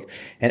world.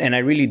 And I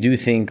really do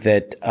think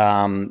that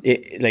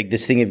like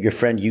this thing of your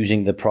friend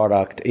using the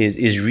product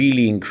is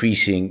really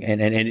increasing.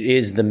 And it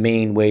is the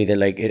main way that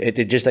like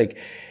it just like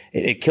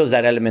it kills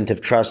that element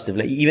of trust of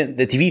like even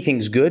the TV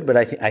thing's good, but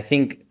I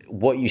think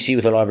what you see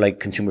with a lot of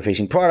like consumer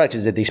facing products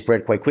is that they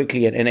spread quite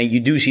quickly. And you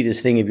do see this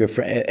thing of your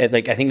friend,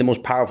 like I think the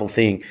most powerful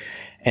thing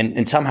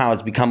and somehow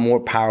it's become more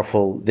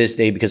powerful this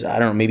day because I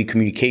don't know, maybe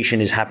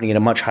communication is happening at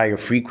a much higher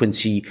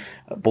frequency,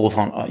 both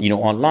on,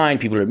 online,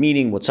 people are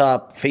meeting,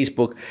 WhatsApp,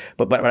 Facebook.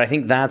 But I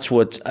think that's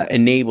what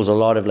enables a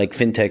lot of like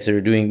fintechs that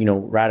are doing,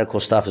 radical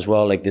stuff as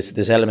well. Like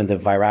this element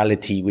of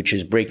virality, which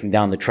is breaking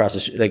down the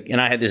trust. And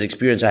I had this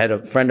experience. I had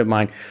a friend of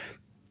mine,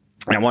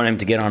 and I wanted him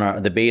to get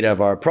on the beta of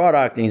our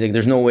product. And he's like,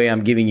 there's no way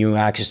I'm giving you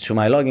access to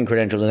my login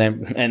credentials.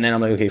 And then I'm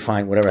like, okay,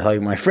 fine, whatever, the hell,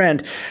 you're my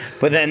friend.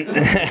 But then,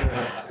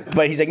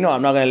 but he's like, no,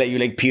 I'm not going to let you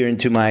like peer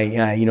into my,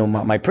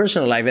 my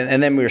personal life.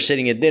 And then we were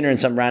sitting at dinner and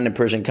some random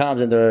person comes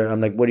and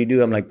I'm like, what do you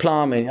do? I'm like,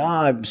 Plum. And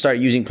I started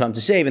using Plum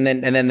to save. And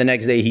then the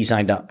next day he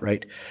signed up,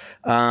 right?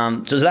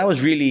 So that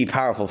was really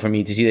powerful for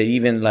me to see that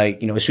even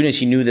like, as soon as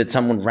he knew that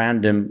someone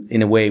random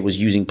in a way was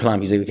using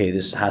Plum, he's like, okay,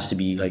 this has to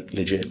be like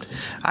legit.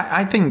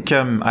 I think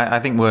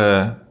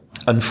we're,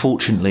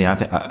 unfortunately,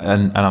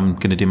 and I'm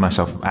going to do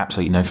myself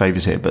absolutely no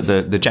favors here, but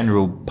the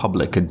general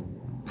public are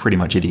pretty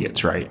much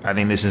idiots, right? I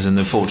think this is an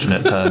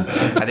unfortunate turn.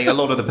 I think a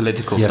lot of the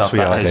political stuff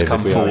that has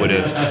come forward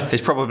has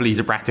probably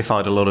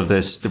ratified a lot of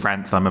the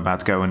rant that I'm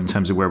about to go on in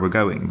terms of where we're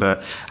going.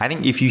 But I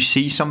think if you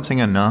see something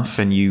enough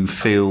and you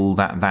feel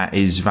that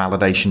is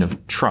validation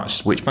of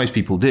trust, which most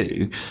people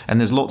do, and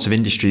there's lots of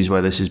industries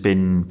where this has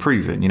been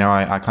proven.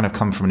 I kind of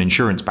come from an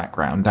insurance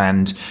background,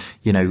 and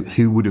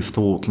who would have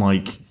thought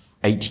like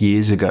 8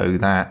 years ago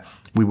that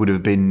we would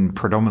have been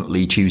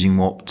predominantly choosing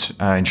what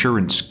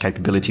insurance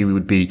capability we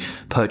would be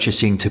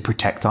purchasing to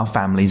protect our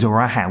families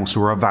or our house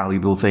or our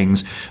valuable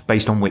things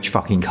based on which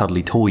fucking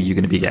cuddly toy you're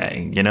going to be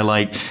getting.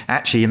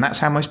 Actually, and that's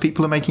how most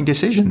people are making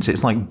decisions.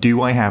 It's like,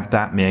 do I have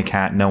that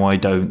meerkat? No, I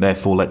don't.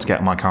 Therefore, let's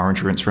get my car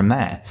insurance from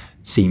there.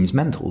 seems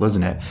mental,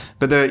 doesn't it?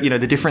 But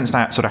the difference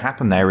that sort of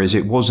happened there is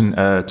it wasn't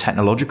a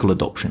technological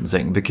adoption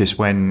thing, because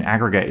when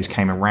aggregators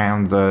came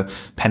around, the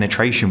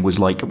penetration was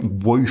like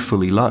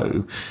woefully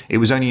low. It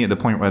was only at the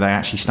point where they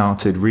actually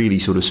started really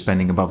sort of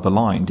spending above the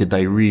line did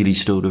they really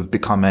sort of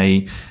become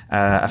a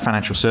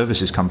financial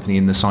services company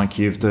in the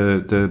psyche of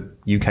the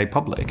UK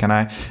public. And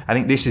I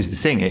think this is the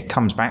thing it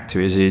comes back to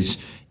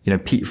is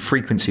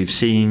frequency of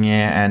seeing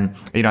it. And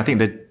I think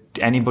that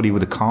anybody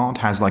with a card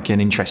has like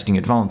an interesting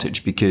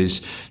advantage,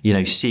 because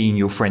seeing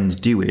your friends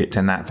do it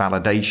and that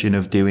validation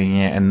of doing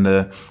it and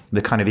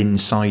the kind of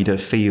insider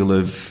feel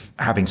of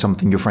having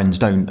something your friends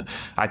don't,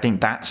 I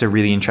think that's a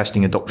really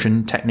interesting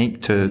adoption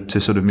technique to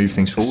sort of move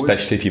things forward,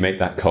 especially if you make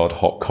that card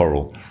hot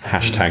coral.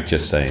 Hashtag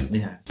just saying.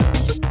 Yeah.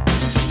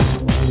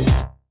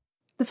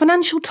 The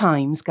Financial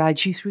Times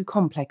guides you through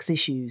complex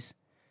issues.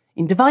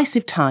 In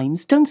divisive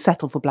times, don't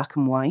settle for black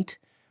and white.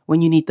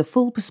 When you need the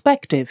full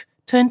perspective,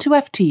 turn to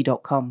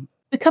ft.com.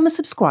 Become a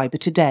subscriber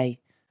today.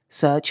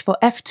 Search for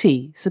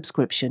FT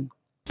subscription.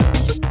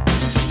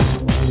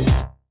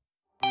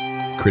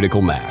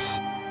 Critical mass.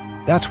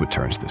 That's what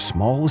turns the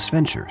smallest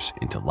ventures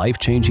into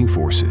life-changing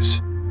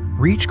forces.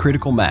 Reach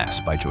critical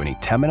mass by joining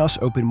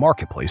Temenos Open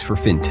Marketplace for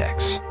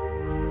Fintechs,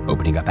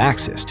 opening up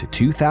access to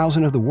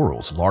 2,000 of the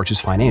world's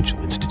largest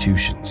financial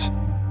institutions.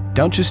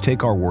 Don't just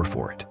take our word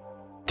for it.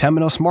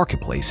 Temenos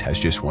Marketplace has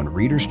just won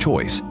Reader's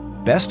Choice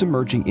Best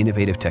Emerging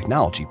Innovative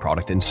Technology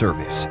Product and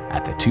Service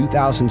at the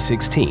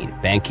 2016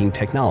 Banking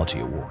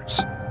Technology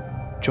Awards.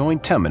 Join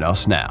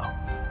Temenos now.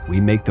 We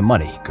make the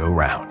money go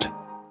round.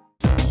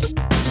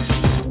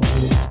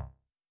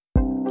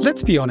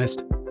 Let's be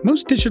honest,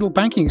 most digital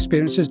banking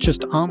experiences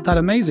just aren't that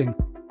amazing.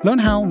 Learn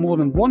how more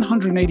than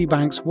 180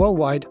 banks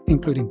worldwide,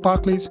 including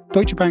Barclays,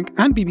 Deutsche Bank,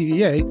 and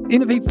BBVA,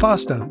 innovate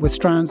faster with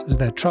Strands as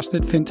their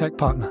trusted fintech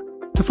partner.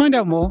 To find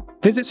out more,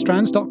 visit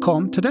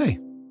strands.com today.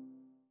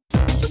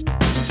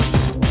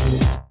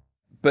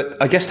 But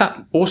I guess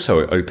that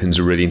also opens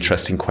a really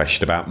interesting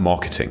question about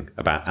marketing,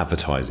 about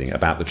advertising,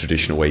 about the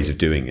traditional ways of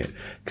doing it.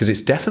 Because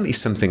it's definitely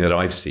something that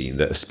I've seen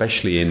that,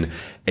 especially in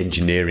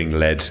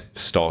engineering-led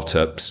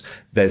startups,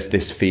 there's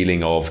this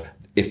feeling of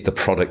if the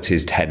product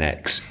is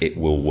 10x, it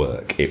will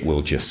work, it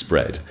will just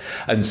spread.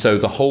 And so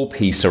the whole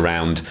piece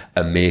around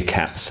a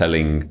meerkat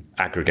selling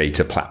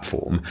aggregator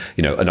platform,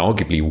 and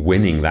arguably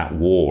winning that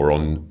war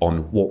on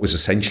what was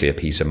essentially a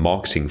piece of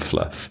marketing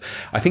fluff,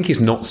 I think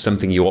is not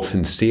something you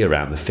often see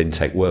around the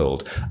fintech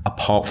world,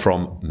 apart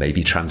from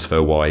maybe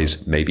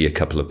TransferWise, maybe a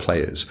couple of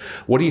players.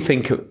 What do you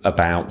think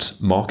about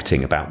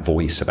marketing, about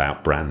voice,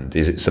 about brand?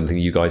 Is it something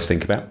you guys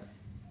think about?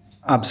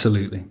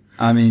 Absolutely.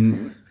 I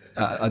mean,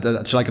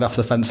 should I get off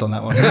the fence on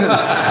that one?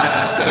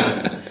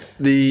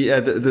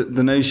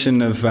 The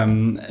notion of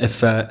if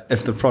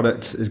the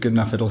product is good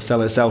enough, it'll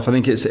sell itself. I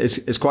think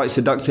it's quite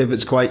seductive.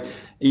 It's quite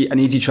an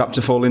easy trap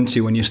to fall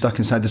into when you're stuck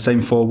inside the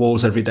same four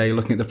walls every day,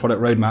 looking at the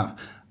product roadmap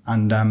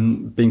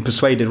and being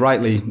persuaded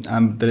rightly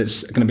that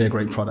it's going to be a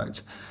great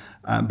product.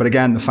 But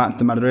again, the fact of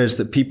the matter is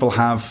that people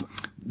have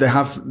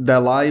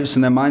their lives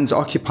and their minds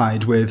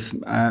occupied with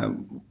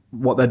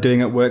what they're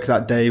doing at work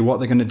that day, what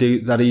they're going to do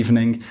that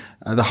evening,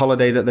 the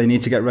holiday that they need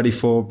to get ready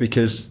for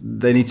because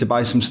they need to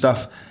buy some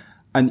stuff.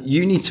 And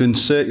you need to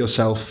insert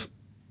yourself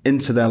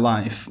into their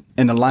life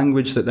in a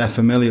language that they're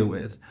familiar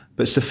with,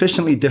 but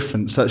sufficiently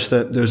different such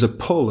that there's a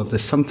pull of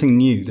there's something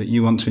new that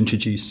you want to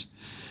introduce.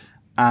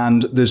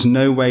 And there's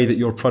no way that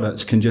your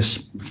product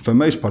for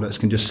most products,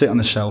 can just sit on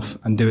the shelf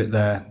and do it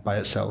there by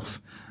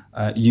itself.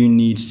 You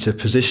need to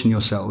position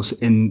yourselves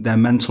in their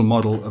mental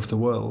model of the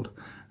world.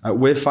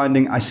 We're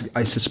finding, I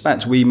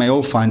suspect we may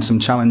all find some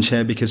challenge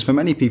here, because for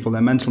many people,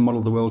 their mental model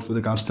of the world with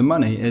regards to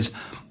money is,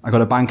 I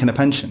got a bank and a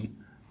pension.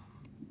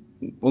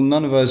 Well,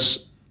 none of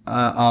us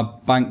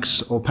are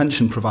banks or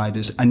pension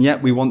providers, and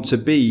yet we want to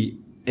be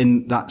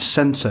in that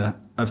center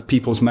of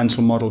people's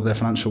mental model of their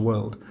financial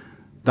world.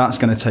 That's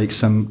going to take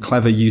some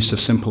clever use of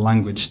simple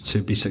language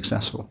to be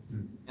successful.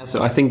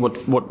 So I think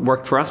what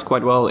worked for us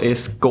quite well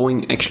is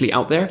going actually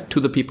out there to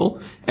the people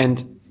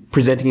and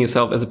presenting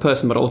yourself as a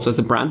person, but also as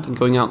a brand, and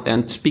going out there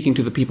and speaking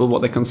to the people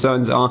what their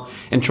concerns are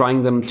and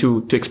trying them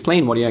to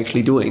explain what you're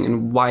actually doing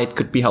and why it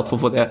could be helpful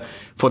for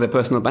their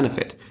personal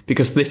benefit.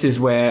 Because this is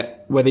where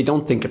they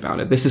don't think about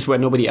it. This is where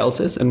nobody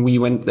else is. And we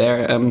went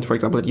there, for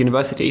example, at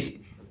universities,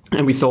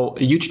 and we saw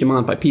a huge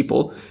demand by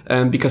people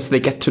because they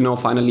get to know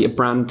finally a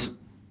brand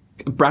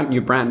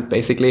new brand,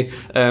 basically,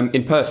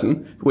 in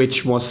person,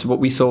 which was what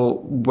we saw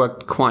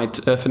worked quite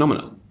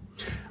phenomenal.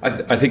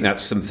 I think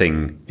that's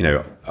something,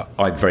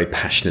 I'm very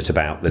passionate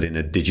about, that in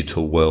a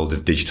digital world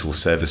of digital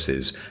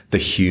services, the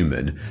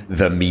human,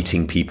 the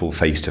meeting people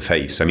face to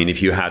face. I mean,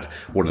 if you had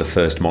one of the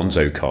first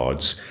Monzo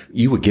cards,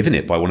 you were given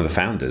it by one of the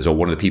founders or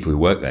one of the people who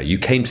worked there. You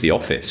came to the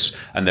office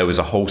and there was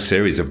a whole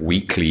series of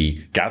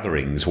weekly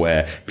gatherings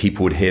where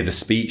people would hear the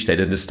speech, they'd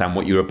understand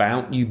what you're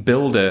about. You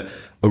build a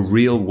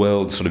real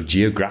world sort of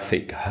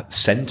geographic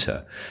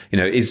center.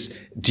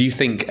 Do you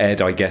think,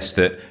 Ed, I guess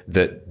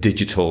that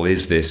digital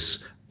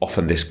is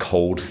often this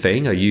cold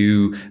thing? Are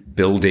you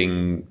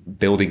building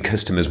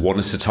customers one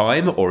at a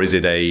time, or is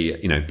it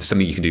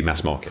something you can do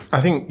mass market?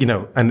 I think,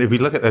 and if we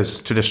look at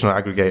those traditional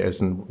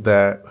aggregators and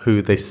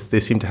they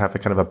seem to have a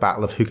kind of a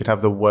battle of who could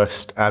have the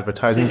worst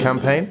advertising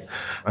campaign,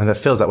 and that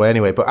feels that way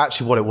anyway. But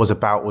actually what it was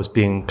about was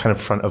being kind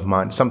of front of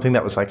mind, something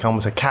that was like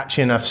almost a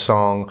catchy enough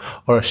song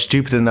or a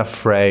stupid enough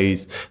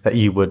phrase that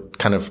you would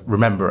kind of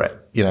remember it.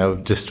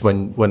 Just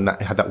when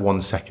that had that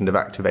 1 second of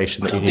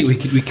activation. That I think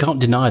we can't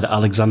deny that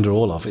Alexander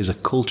Orlov is a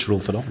cultural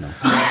phenomenon.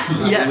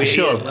 Yeah,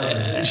 sure.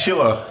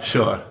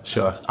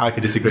 I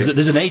could disagree.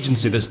 There's an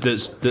agency that's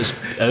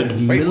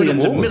earned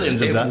millions and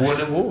millions of that.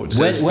 Won awards.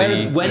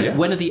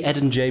 When are the Ed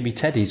and Jamie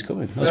Teddies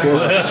coming? That's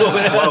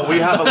what Well, we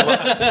have a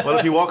lot. Well,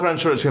 if you walk around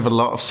church, we have a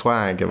lot of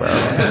swag about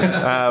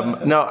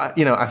it. No,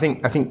 I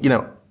think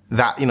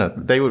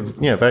that they were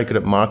very good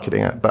at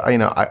marketing it, but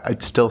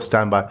I'd still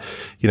stand by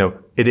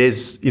it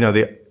is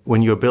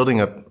when you're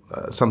building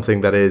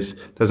something that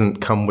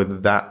doesn't come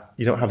with that,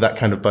 you don't have that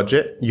kind of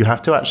budget, you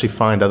have to actually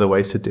find other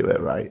ways to do it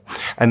right,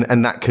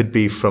 and that could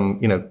be from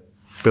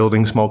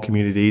building small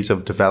communities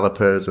of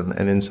developers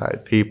and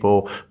inside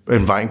people,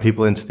 inviting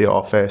people into the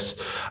office,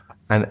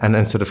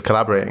 and sort of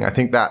collaborating. I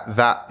think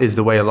that is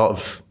the way a lot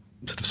of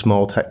sort of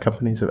small tech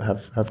companies that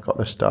have got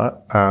their start.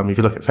 If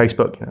you look at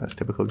Facebook, that's a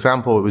typical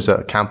example. It was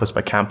a campus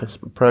by campus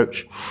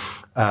approach.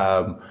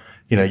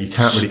 You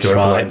can't really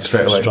go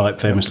straight away.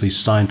 Stripe famously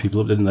signed people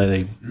up, didn't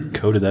they? They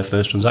coded their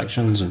first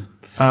transactions.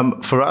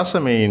 And for us,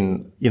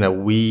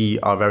 we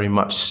are very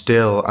much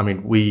still.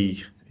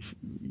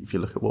 If you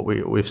look at what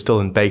we're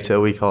still in beta,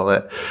 we call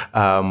it.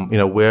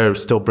 We're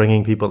still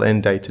bringing people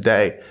in day to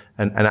day.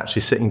 And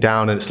actually sitting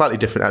down, and it's slightly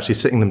different, actually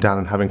sitting them down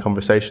and having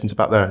conversations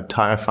about their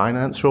entire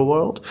financial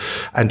world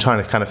and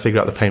trying to kind of figure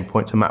out the pain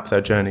points and map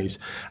their journeys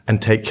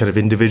and take kind of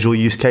individual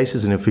use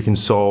cases. And if we can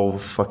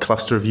solve a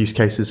cluster of use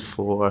cases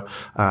for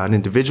an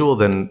individual,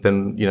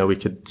 then we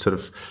could sort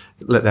of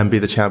let them be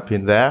the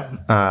champion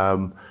there.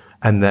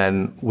 And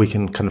then we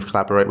can kind of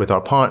collaborate with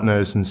our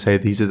partners and say,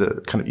 these are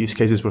the kind of use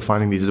cases we're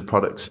finding. These are the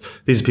products.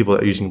 These are people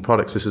that are using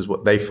products. This is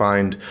what they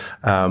find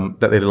that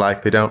they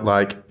like, they don't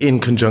like, in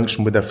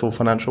conjunction with their full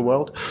financial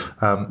world.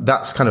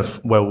 That's kind of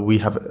where we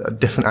have a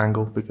different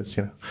angle, because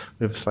we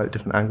have a slightly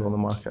different angle on the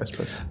market, I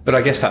suppose. But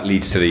I guess that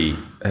leads to the,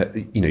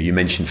 you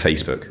mentioned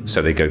Facebook,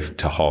 so they go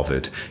to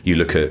Harvard. You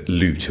look at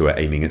Loot, who are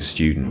aiming at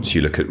students.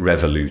 You look at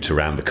Revolut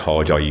around the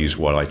card I use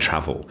while I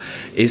travel.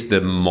 Is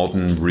the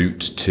modern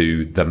route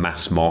to the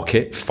mass market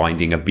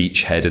finding a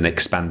beachhead and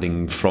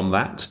expanding from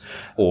that?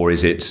 Or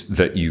is it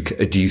that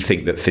do you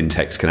think that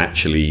fintechs can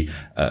actually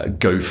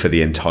go for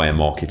the entire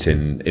market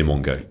in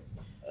one go?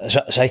 So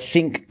I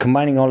think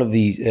combining all of the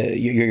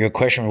your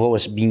question, what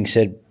was being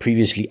said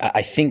previously,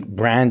 I think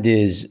brand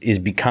is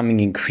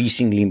becoming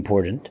increasingly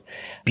important,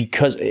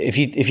 because if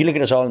you look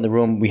at us all in the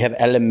room, we have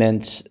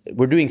elements.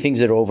 We're doing things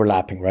that are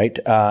overlapping, right?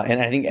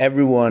 And I think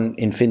everyone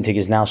in fintech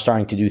is now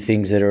starting to do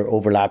things that are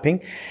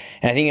overlapping.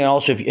 And I think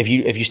also if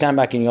you stand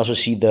back and you also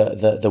see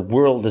the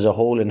world as a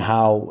whole and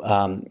how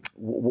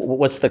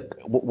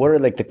what are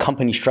like the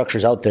company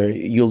structures out there,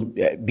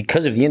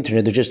 because of the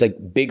internet, they're just like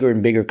bigger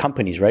and bigger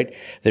companies, right?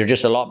 They're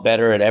just a lot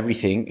better at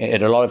everything,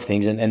 at a lot of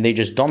things, and they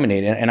just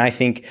dominate. And I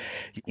think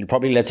you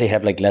probably, let's say,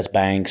 have like less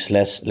banks,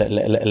 less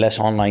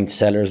online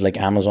sellers like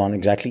Amazon,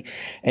 exactly.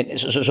 And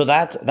so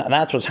that's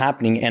what's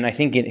happening. And I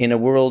think in a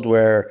world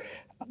where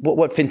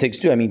what fintechs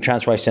do,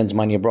 TransferWise sends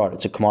money abroad.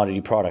 It's a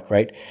commodity product,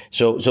 right?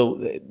 So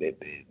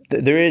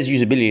there is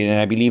usability, and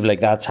I believe like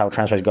that's how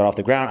TransferWise got off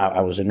the ground.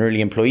 I was an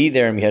early employee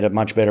there, and we had a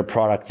much better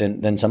product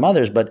than some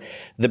others. But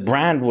the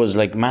brand was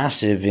like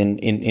massive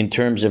in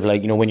terms of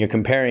like, when you're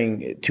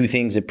comparing two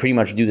things that pretty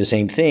much do the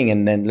same thing,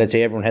 and then let's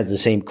say everyone has the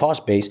same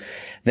cost base,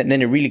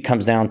 then it really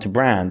comes down to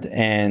brand.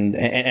 And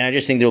I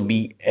just think there'll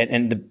be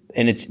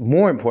and it's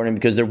more important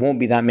because there won't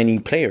be that many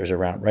players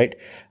around, right?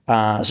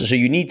 So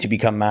you need to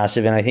become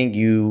massive, and I think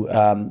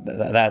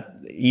that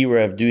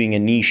era of doing a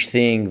niche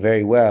thing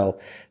very well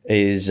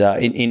is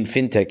in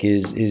fintech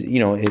is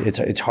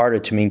it's harder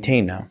to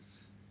maintain now.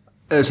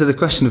 So the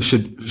question of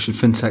should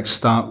fintech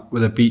start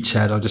with a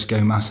beachhead or just go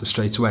massive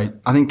straight away?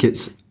 I think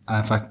it's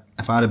if I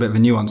had a bit of a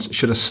nuance,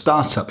 should a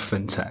startup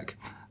fintech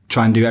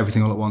try and do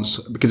everything all at once?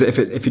 Because if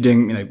you're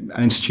doing, an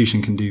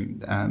institution can do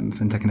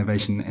fintech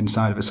innovation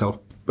inside of itself,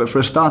 but for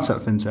a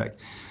startup fintech,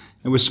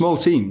 with small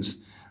teams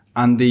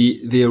and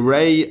the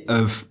array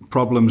of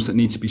problems that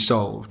need to be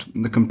solved,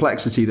 and the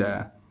complexity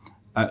there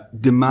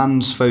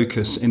demands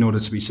focus in order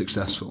to be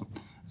successful.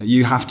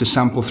 You have to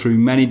sample through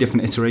many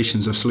different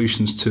iterations of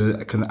solutions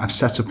to a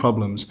set of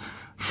problems,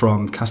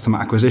 from customer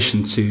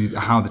acquisition to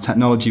how the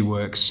technology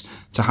works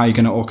to how you're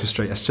going to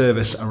orchestrate a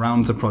service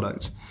around the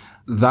product.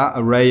 That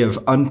array of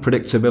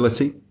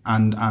unpredictability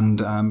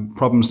and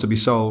problems to be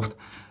solved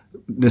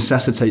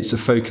necessitates a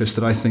focus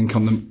that I think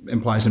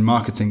implies in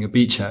marketing a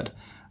beachhead.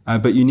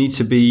 But you need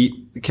to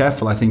be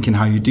careful, I think, in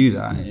how you do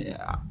that.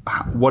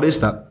 What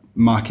is that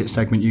market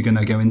segment you're going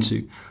to go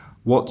into?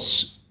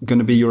 What's going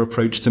to be your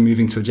approach to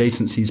moving to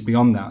adjacencies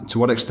beyond that? To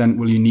what extent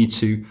will you need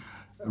to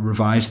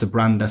revise the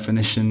brand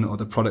definition or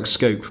the product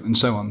scope and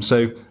so on?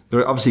 So there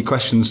are obviously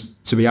questions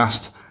to be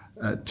asked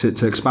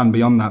to expand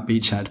beyond that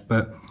beachhead.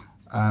 But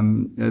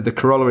the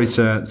corollary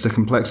to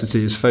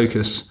complexity is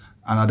focus,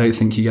 and I don't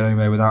think you get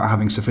anywhere without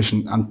having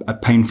sufficient and a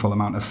painful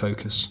amount of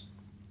focus.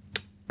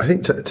 I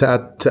think to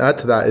add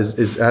to that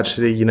is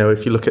actually,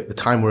 if you look at the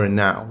time we're in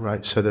now,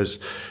 right? So there's,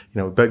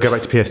 but go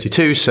back to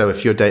PSD2. So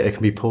if your data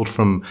can be pulled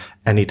from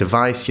any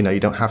device, you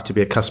don't have to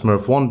be a customer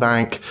of one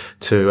bank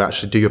to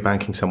actually do your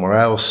banking somewhere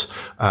else.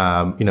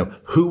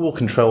 Who will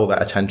control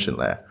that attention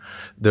layer?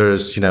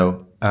 There's,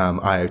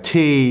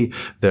 IoT,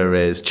 there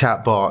is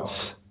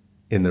chatbots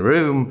in the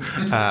room.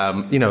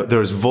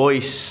 There's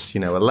voice,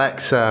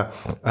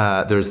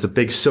 Alexa, there's the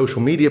big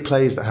social media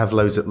plays that have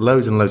loads and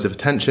loads of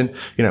attention.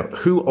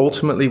 Who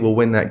ultimately will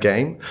win that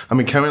game? I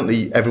mean,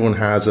 currently everyone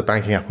has a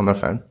banking app on their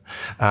phone.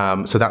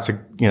 So that's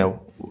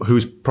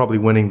who's probably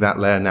winning that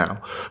layer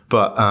now.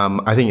 But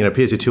I think,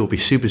 PSD2 will be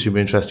super, super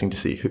interesting to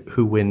see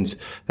who wins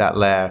that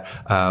layer.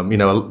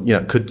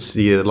 Could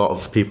see a lot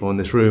of people in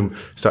this room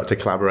start to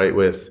collaborate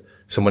with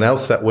someone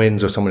else that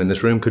wins, or someone in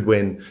this room could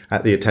win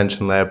at the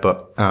attention layer,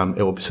 but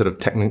it will be sort of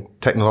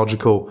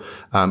technological,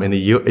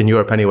 in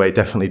Europe anyway,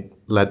 definitely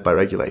led by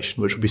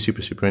regulation, which will be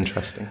super, super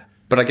interesting.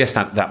 But I guess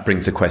that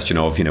brings the question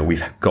of,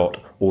 we've got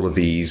all of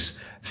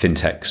these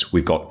fintechs,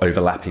 we've got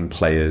overlapping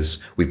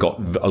players, we've got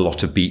a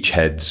lot of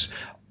beachheads.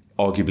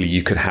 Arguably,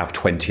 you could have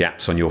 20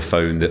 apps on your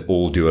phone that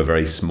all do a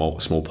very small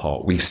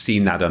part. We've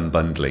seen that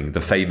unbundling,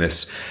 the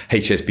famous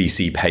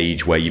HSBC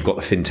page where you've got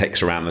the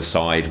fintechs around the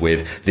side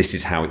with this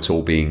is how it's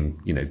all being,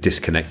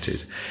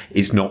 disconnected.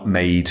 It's not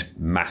made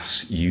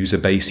mass user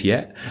base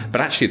yet,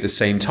 but actually at the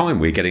same time,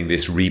 we're getting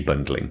this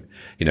rebundling.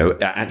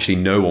 Actually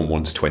no one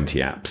wants 20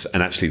 apps,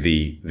 and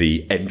actually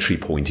the entry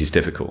point is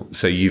difficult.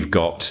 So you've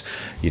got,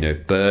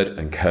 Bird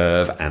and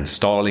Curve and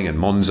Starling and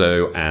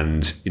Monzo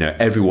and,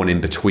 everyone in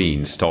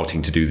between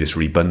starting to do this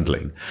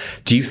rebundling.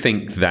 Do you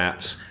think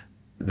that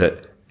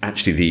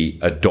actually the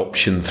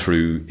adoption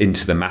through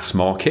into the mass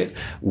market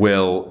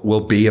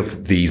will be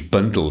of these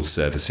bundled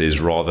services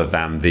rather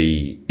than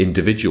the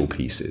individual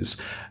pieces,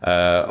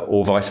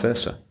 or vice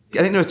versa? I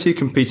think there are two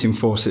competing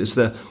forces.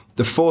 The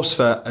force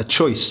for a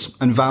choice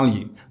and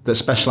value that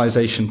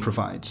specialization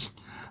provides,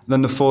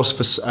 then the force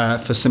for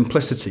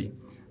simplicity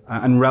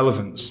and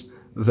relevance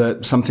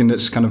that something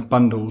that's kind of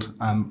bundled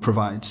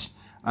provides.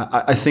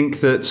 I think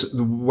that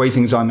the way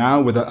things are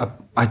now, with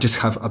I just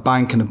have a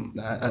bank and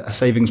a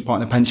savings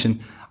partner pension,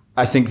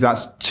 I think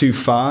that's too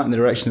far in the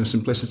direction of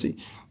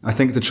simplicity. I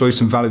think the choice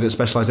and value that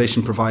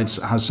specialization provides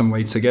has some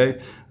way to go.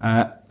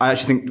 I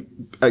actually think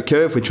at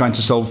Curve, we're trying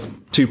to solve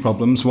two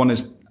problems. One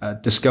is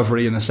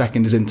discovery, and the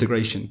second is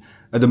integration.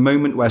 At the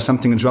moment where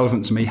something is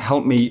relevant to me,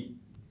 help me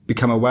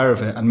become aware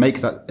of it and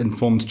make that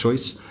informed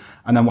choice.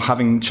 And then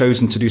having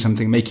chosen to do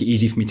something, make it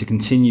easy for me to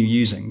continue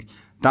using.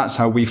 That's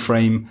how we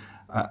frame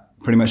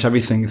pretty much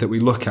everything that we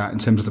look at in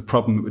terms of the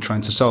problem that we're trying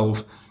to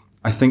solve.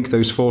 I think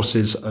those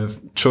forces of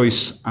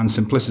choice and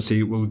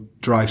simplicity will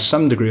drive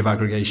some degree of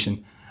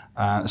aggregation,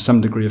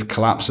 some degree of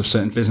collapse of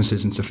certain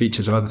businesses into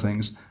features of other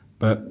things.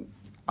 But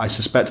I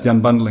suspect the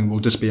unbundling will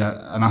just be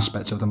an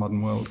aspect of the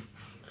modern world.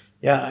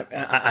 Yeah,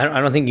 I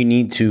don't think you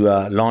need to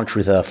launch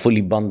with a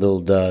fully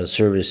bundled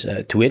service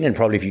to win, and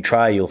probably if you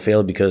try, you'll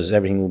fail because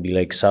everything will be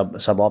like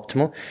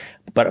suboptimal.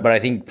 But I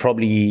think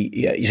probably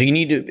so you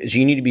need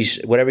to be,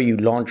 whatever you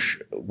launch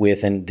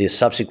with, and the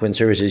subsequent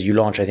services you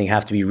launch, I think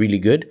have to be really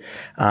good.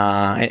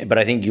 But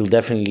I think you'll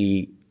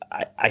definitely.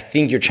 I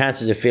think your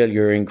chances of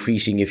failure are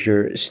increasing if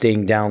you're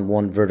staying down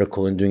one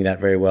vertical and doing that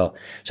very well.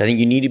 So I think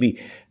you need to be.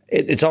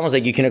 It's almost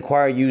like you can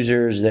acquire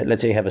users that,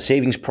 let's say, have a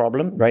savings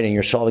problem, right? And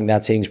you're solving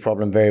that savings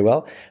problem very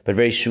well. But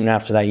very soon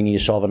after that, you need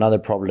to solve another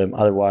problem.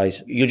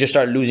 Otherwise, you'll just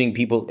start losing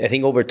people. I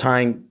think over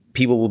time,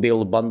 people will be able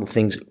to bundle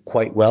things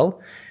quite well.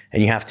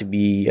 And you have to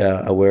be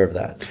aware of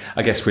that.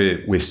 I guess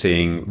we're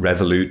seeing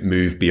Revolut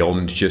move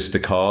beyond just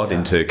the card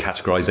into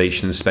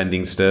categorization and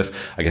spending stuff.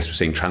 I guess we're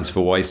seeing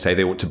TransferWise say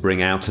they want to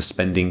bring out a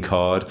spending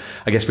card.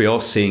 I guess we are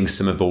seeing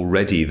some of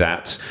already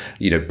that,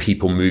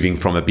 people moving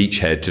from a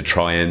beachhead to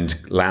try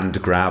and land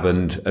grab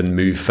and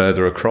move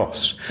further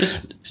across.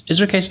 Is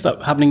there a case of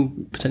that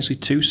happening potentially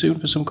too soon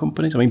for some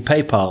companies? I mean,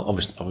 PayPal,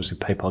 obviously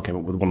PayPal came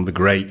up with one of the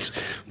great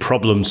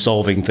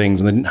problem-solving things,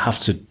 and they didn't have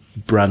to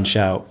branch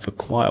out for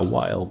quite a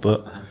while,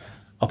 but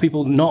are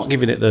people not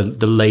giving it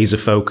the laser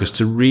focus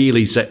to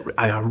really say,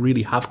 I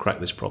really have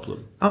cracked this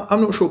problem? I'm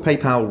not sure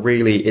PayPal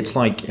really, it's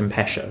like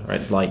M-Pesa,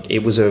 right? Like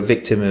it was a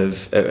victim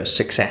of a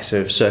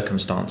successive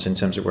circumstance in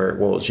terms of where it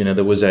was.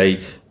 There was a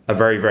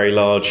very, very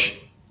large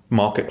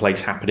marketplace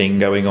happening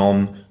going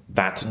on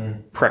that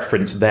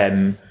preferenced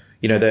them.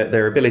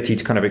 Their ability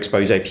to kind of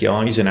expose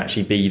APIs and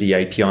actually be the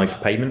API for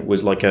payment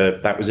was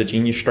that was a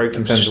genius stroke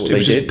in terms of what they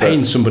did.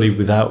 Paying somebody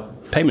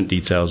without payment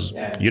details,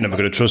 you're never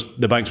going to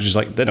trust. The banks were just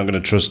like, they're not going to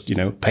trust,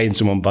 paying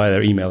someone via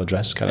their email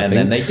address kind of thing.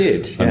 And then they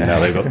did. And now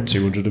they've got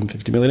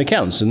 250 million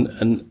accounts.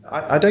 And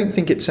I don't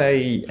think it's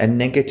a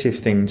negative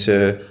thing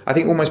to. I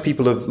think almost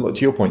people have,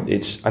 to your point,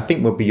 I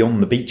think we're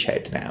beyond the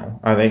beachhead now.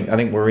 I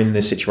think we're in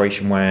this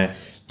situation where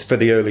for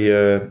the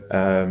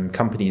earlier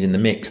companies in the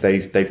mix,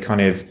 they've kind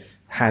of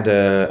had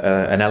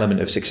an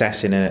element of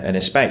success in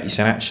a space,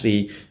 and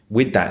actually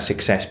with that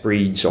success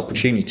breeds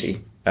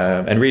opportunity.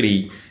 And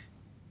really,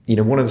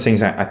 one of the things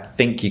that I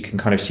think you can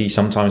kind of see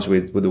sometimes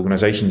with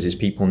organizations is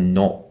people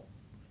not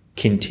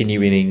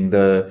continuing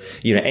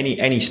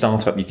any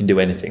startup. You can do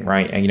anything,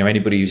 right? And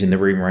anybody who's in the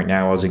room right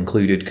now, us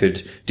included,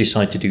 could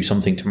decide to do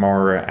something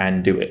tomorrow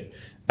and do it.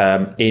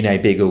 In a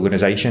big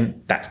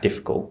organization, that's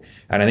difficult.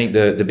 And I think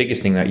the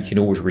biggest thing that you can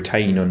always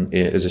retain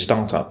as a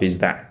startup is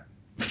that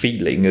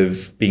feeling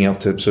of being able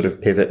to sort of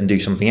pivot and do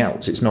something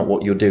else. It's not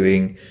what you're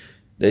doing.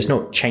 It's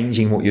not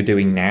changing what you're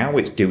doing now.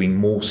 It's doing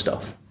more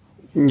stuff.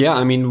 Yeah,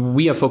 I mean,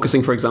 we are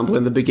focusing, for example,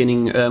 in the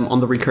beginning on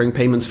the recurring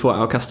payments for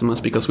our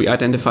customers because we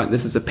identified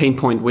this as a pain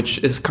point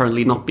which is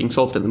currently not being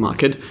solved in the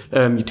market.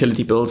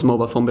 Utility bills,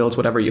 mobile phone bills,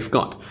 whatever you've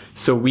got.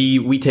 So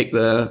we take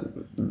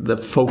the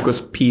focus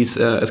piece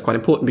as quite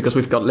important because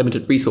we've got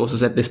limited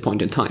resources at this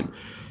point in time.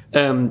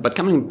 But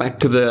coming back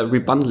to the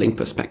rebundling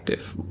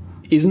perspective,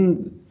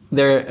 isn't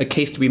there a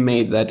case to be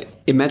made that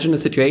imagine a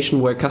situation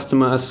where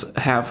customers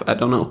have,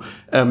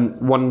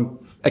 one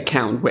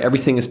account where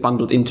everything is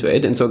bundled into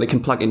it and so they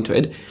can plug into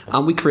it?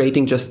 Are we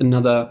creating just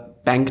another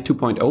bank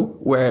 2.0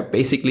 where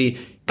basically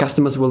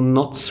customers will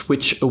not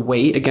switch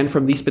away again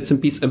from these bits and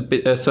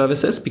pieces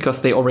services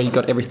because they already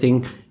got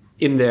everything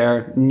in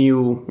their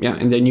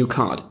new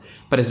card?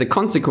 But as a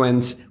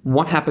consequence,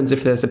 what happens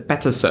if there's a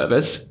better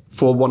service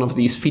for one of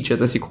these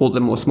features, as you call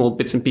them, or small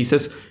bits and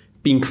pieces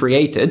being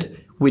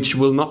created, which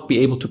will not be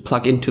able to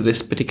plug into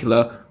this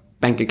particular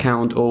bank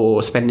account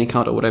or spending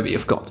account or whatever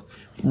you've got?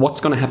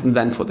 What's going to happen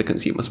then for the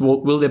consumers?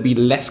 Will there be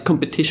less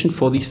competition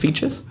for these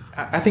features?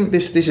 I think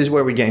this is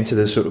where we get into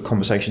the sort of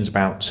conversations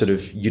about sort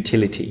of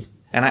utility.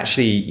 And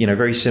actually,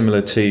 very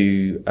similar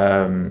to,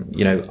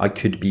 I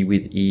could be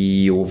with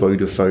E or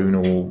Vodafone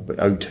or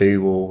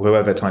O2 or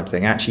whoever type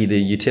thing. Actually, the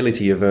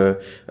utility of a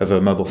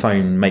mobile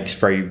phone makes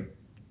very,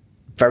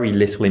 very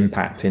little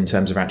impact in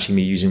terms of actually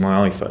me using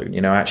my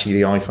iPhone. Actually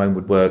the iPhone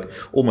would work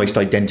almost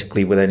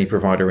identically with any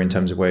provider in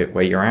terms of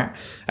where you're at.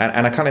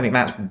 And I kind of think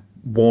that's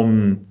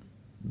one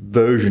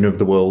version of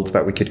the world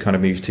that we could kind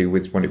of move to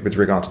with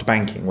regards to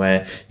banking,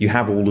 where you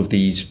have all of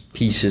these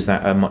pieces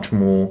that are much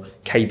more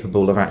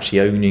capable of actually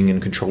owning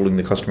and controlling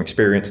the customer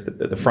experience at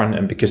the front.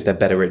 And because they're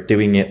better at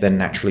doing it, then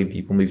naturally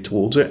people move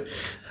towards it.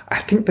 I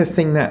think the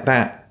thing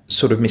that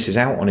sort of misses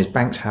out on is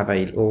banks have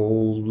a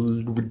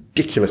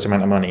ridiculous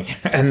amount of money.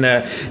 And,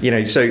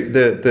 so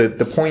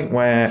the point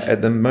where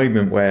at the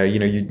moment where,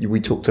 we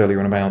talked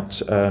earlier on about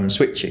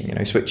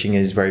switching, switching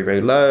is very,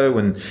 very low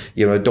and,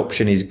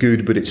 adoption is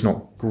good, but it's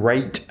not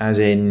great as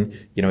in,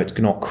 it's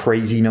not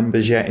crazy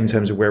numbers yet in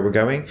terms of where we're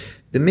going.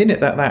 The minute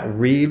that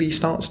really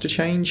starts to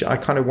change, I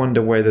kind of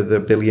wonder whether the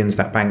billions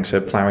that banks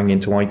are plowing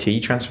into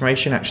IT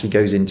transformation actually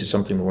goes into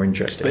something more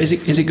interesting. But is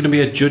it going to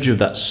be a judge of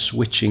that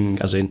switching,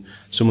 as in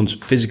someone's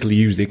physically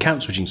used the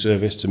account switching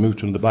service to move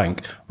to another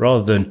bank,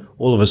 rather than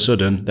all of a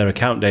sudden their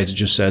account data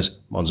just says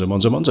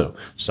Monzo,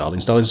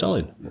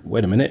 Starling.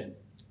 Wait a minute,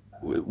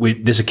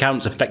 this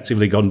account's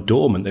effectively gone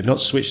dormant. They've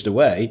not switched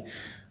away,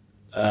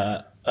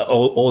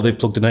 or they've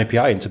plugged an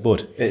API into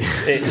Bud.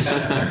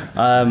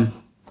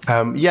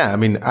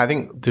 I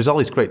think there's all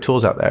these great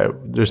tools out there.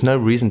 There's no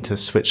reason to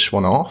switch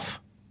one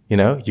off.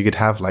 You could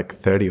have like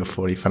 30 or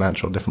 40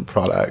 financial different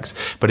products,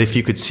 but if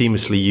you could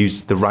seamlessly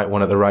use the right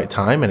one at the right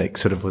time, and it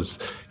sort of was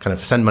kind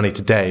of send money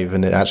to Dave,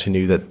 and it actually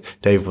knew that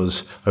Dave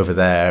was over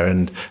there,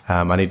 and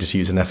I needed to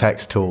use an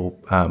FX tool,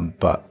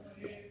 but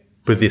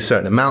with a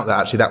certain amount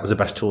that was the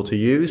best tool to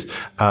use.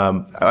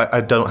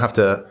 I don't have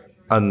to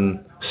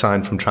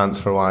unsign from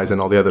TransferWise and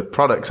all the other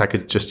products. I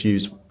could just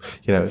use,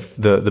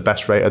 the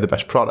best rate or the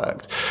best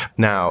product.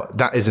 Now,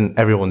 that isn't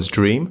everyone's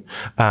dream.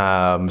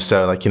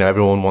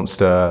 Everyone wants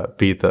to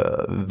be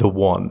the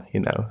one,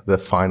 the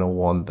final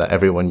one that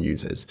everyone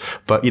uses.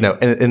 But, in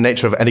the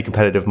nature of any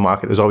competitive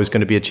market, there's always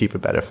going to be a cheaper,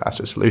 better,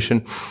 faster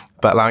solution.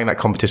 But allowing that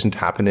competition to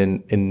happen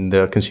in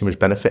the consumer's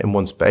benefit in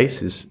one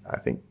space is, I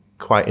think,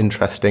 quite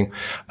interesting.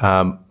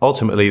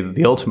 Ultimately,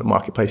 the ultimate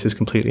marketplace is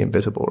completely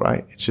invisible,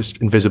 right? It's just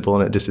invisible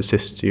and it just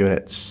assists you, and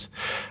it's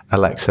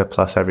Alexa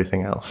plus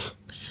everything else.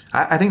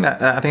 I think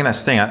that's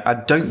the thing. I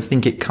don't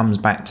think it comes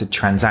back to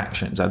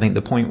transactions. I think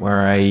the point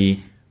where a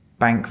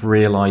bank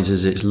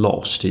realizes it's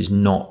lost is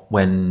not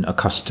when a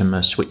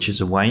customer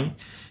switches away.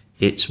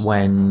 It's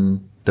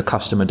when the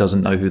customer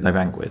doesn't know who they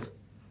bank with.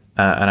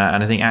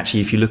 And I think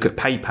actually, if you look at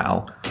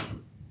PayPal,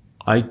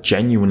 I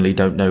genuinely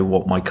don't know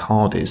what my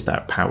card is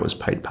that powers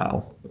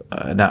PayPal.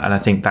 And I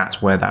think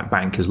that's where that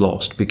bank is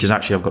lost, because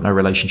actually I've got no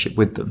relationship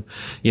with them.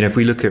 If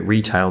we look at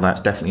retail,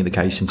 that's definitely the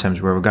case in terms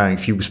of where we're going.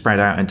 If you spread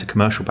out into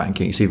commercial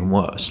banking, it's even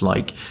worse.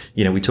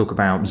 We talk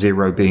about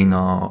Xero being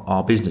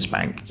our business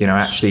bank.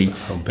 Actually,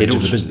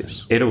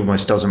 it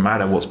almost doesn't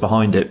matter what's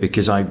behind it,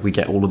 because we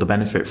get all of the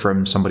benefit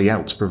from somebody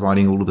else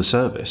providing all of the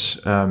service.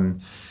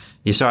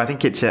 So I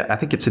think it's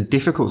a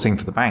difficult thing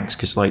for the banks,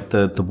 because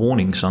the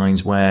warning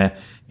signs where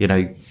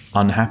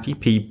unhappy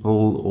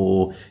people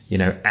or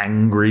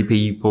angry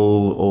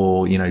people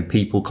or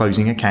people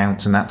closing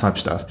accounts and that type of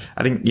stuff.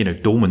 I think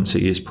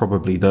dormancy is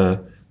probably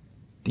the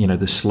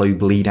the slow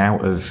bleed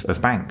out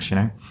of banks,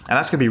 and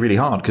that's going to be really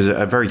hard because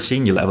at a very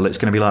senior level, it's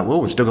going to be like,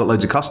 well, we've still got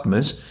loads of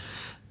customers.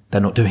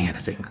 They're not doing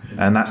anything.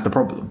 And that's the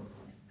problem.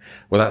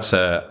 Well, that's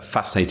a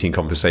fascinating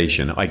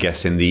conversation. I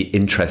guess in the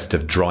interest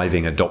of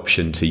driving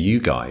adoption to you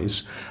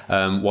guys,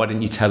 why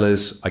don't you tell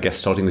us, I guess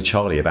starting with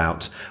Charlie,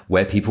 about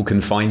where people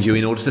can find you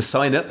in order to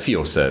sign up for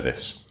your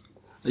service?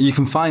 You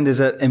can find us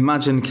at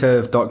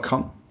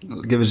imaginecurve.com.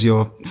 Give us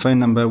your phone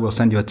number. We'll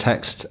send you a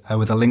text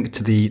with a link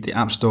to the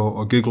App Store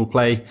or Google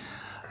Play.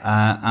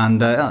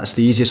 That's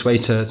the easiest way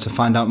to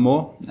find out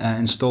more.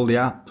 Install the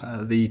app.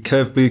 The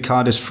Curve Blue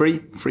card is free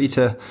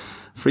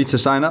to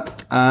sign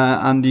up,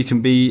 and you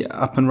can be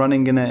up and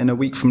running in a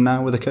week from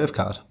now with a Curve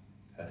card.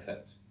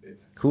 Perfect.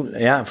 Cool.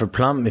 Yeah, for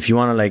Plum, if you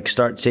want to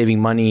start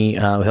saving money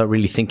without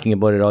really thinking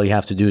about it, all you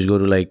have to do is go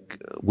to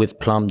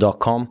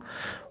withplum.com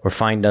or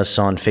find us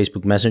on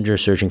Facebook Messenger,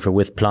 searching for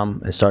With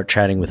Plum, and start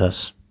chatting with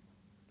us,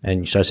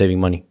 and you start saving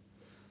money.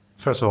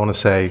 First, I want to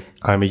say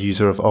I'm a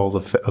user of all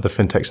the other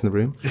fintechs in the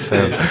room,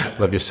 so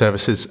love your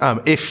services.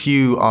 If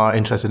you are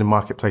interested in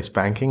marketplace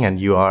banking and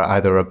you are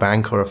either a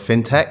bank or a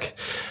fintech,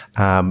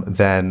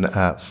 then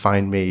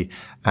find me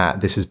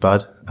at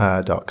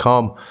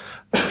thisisbud.com.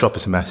 Drop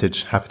us a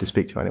message. Happy to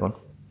speak to anyone.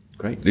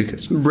 Great.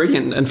 Lucas.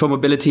 Brilliant. And for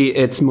mobility,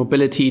 it's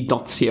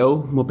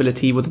mobility.co,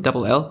 mobility with a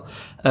double L.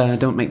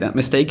 Don't make that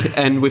mistake.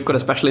 And we've got a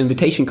special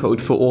invitation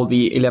code for all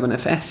the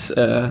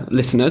 11FS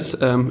listeners.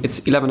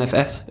 It's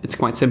 11FS. It's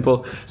quite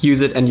simple.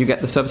 Use it and you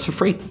get the service for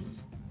free.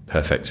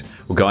 Perfect.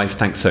 Well, guys,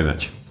 thanks so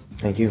much.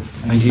 Thank you.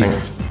 Thank you.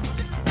 Thanks.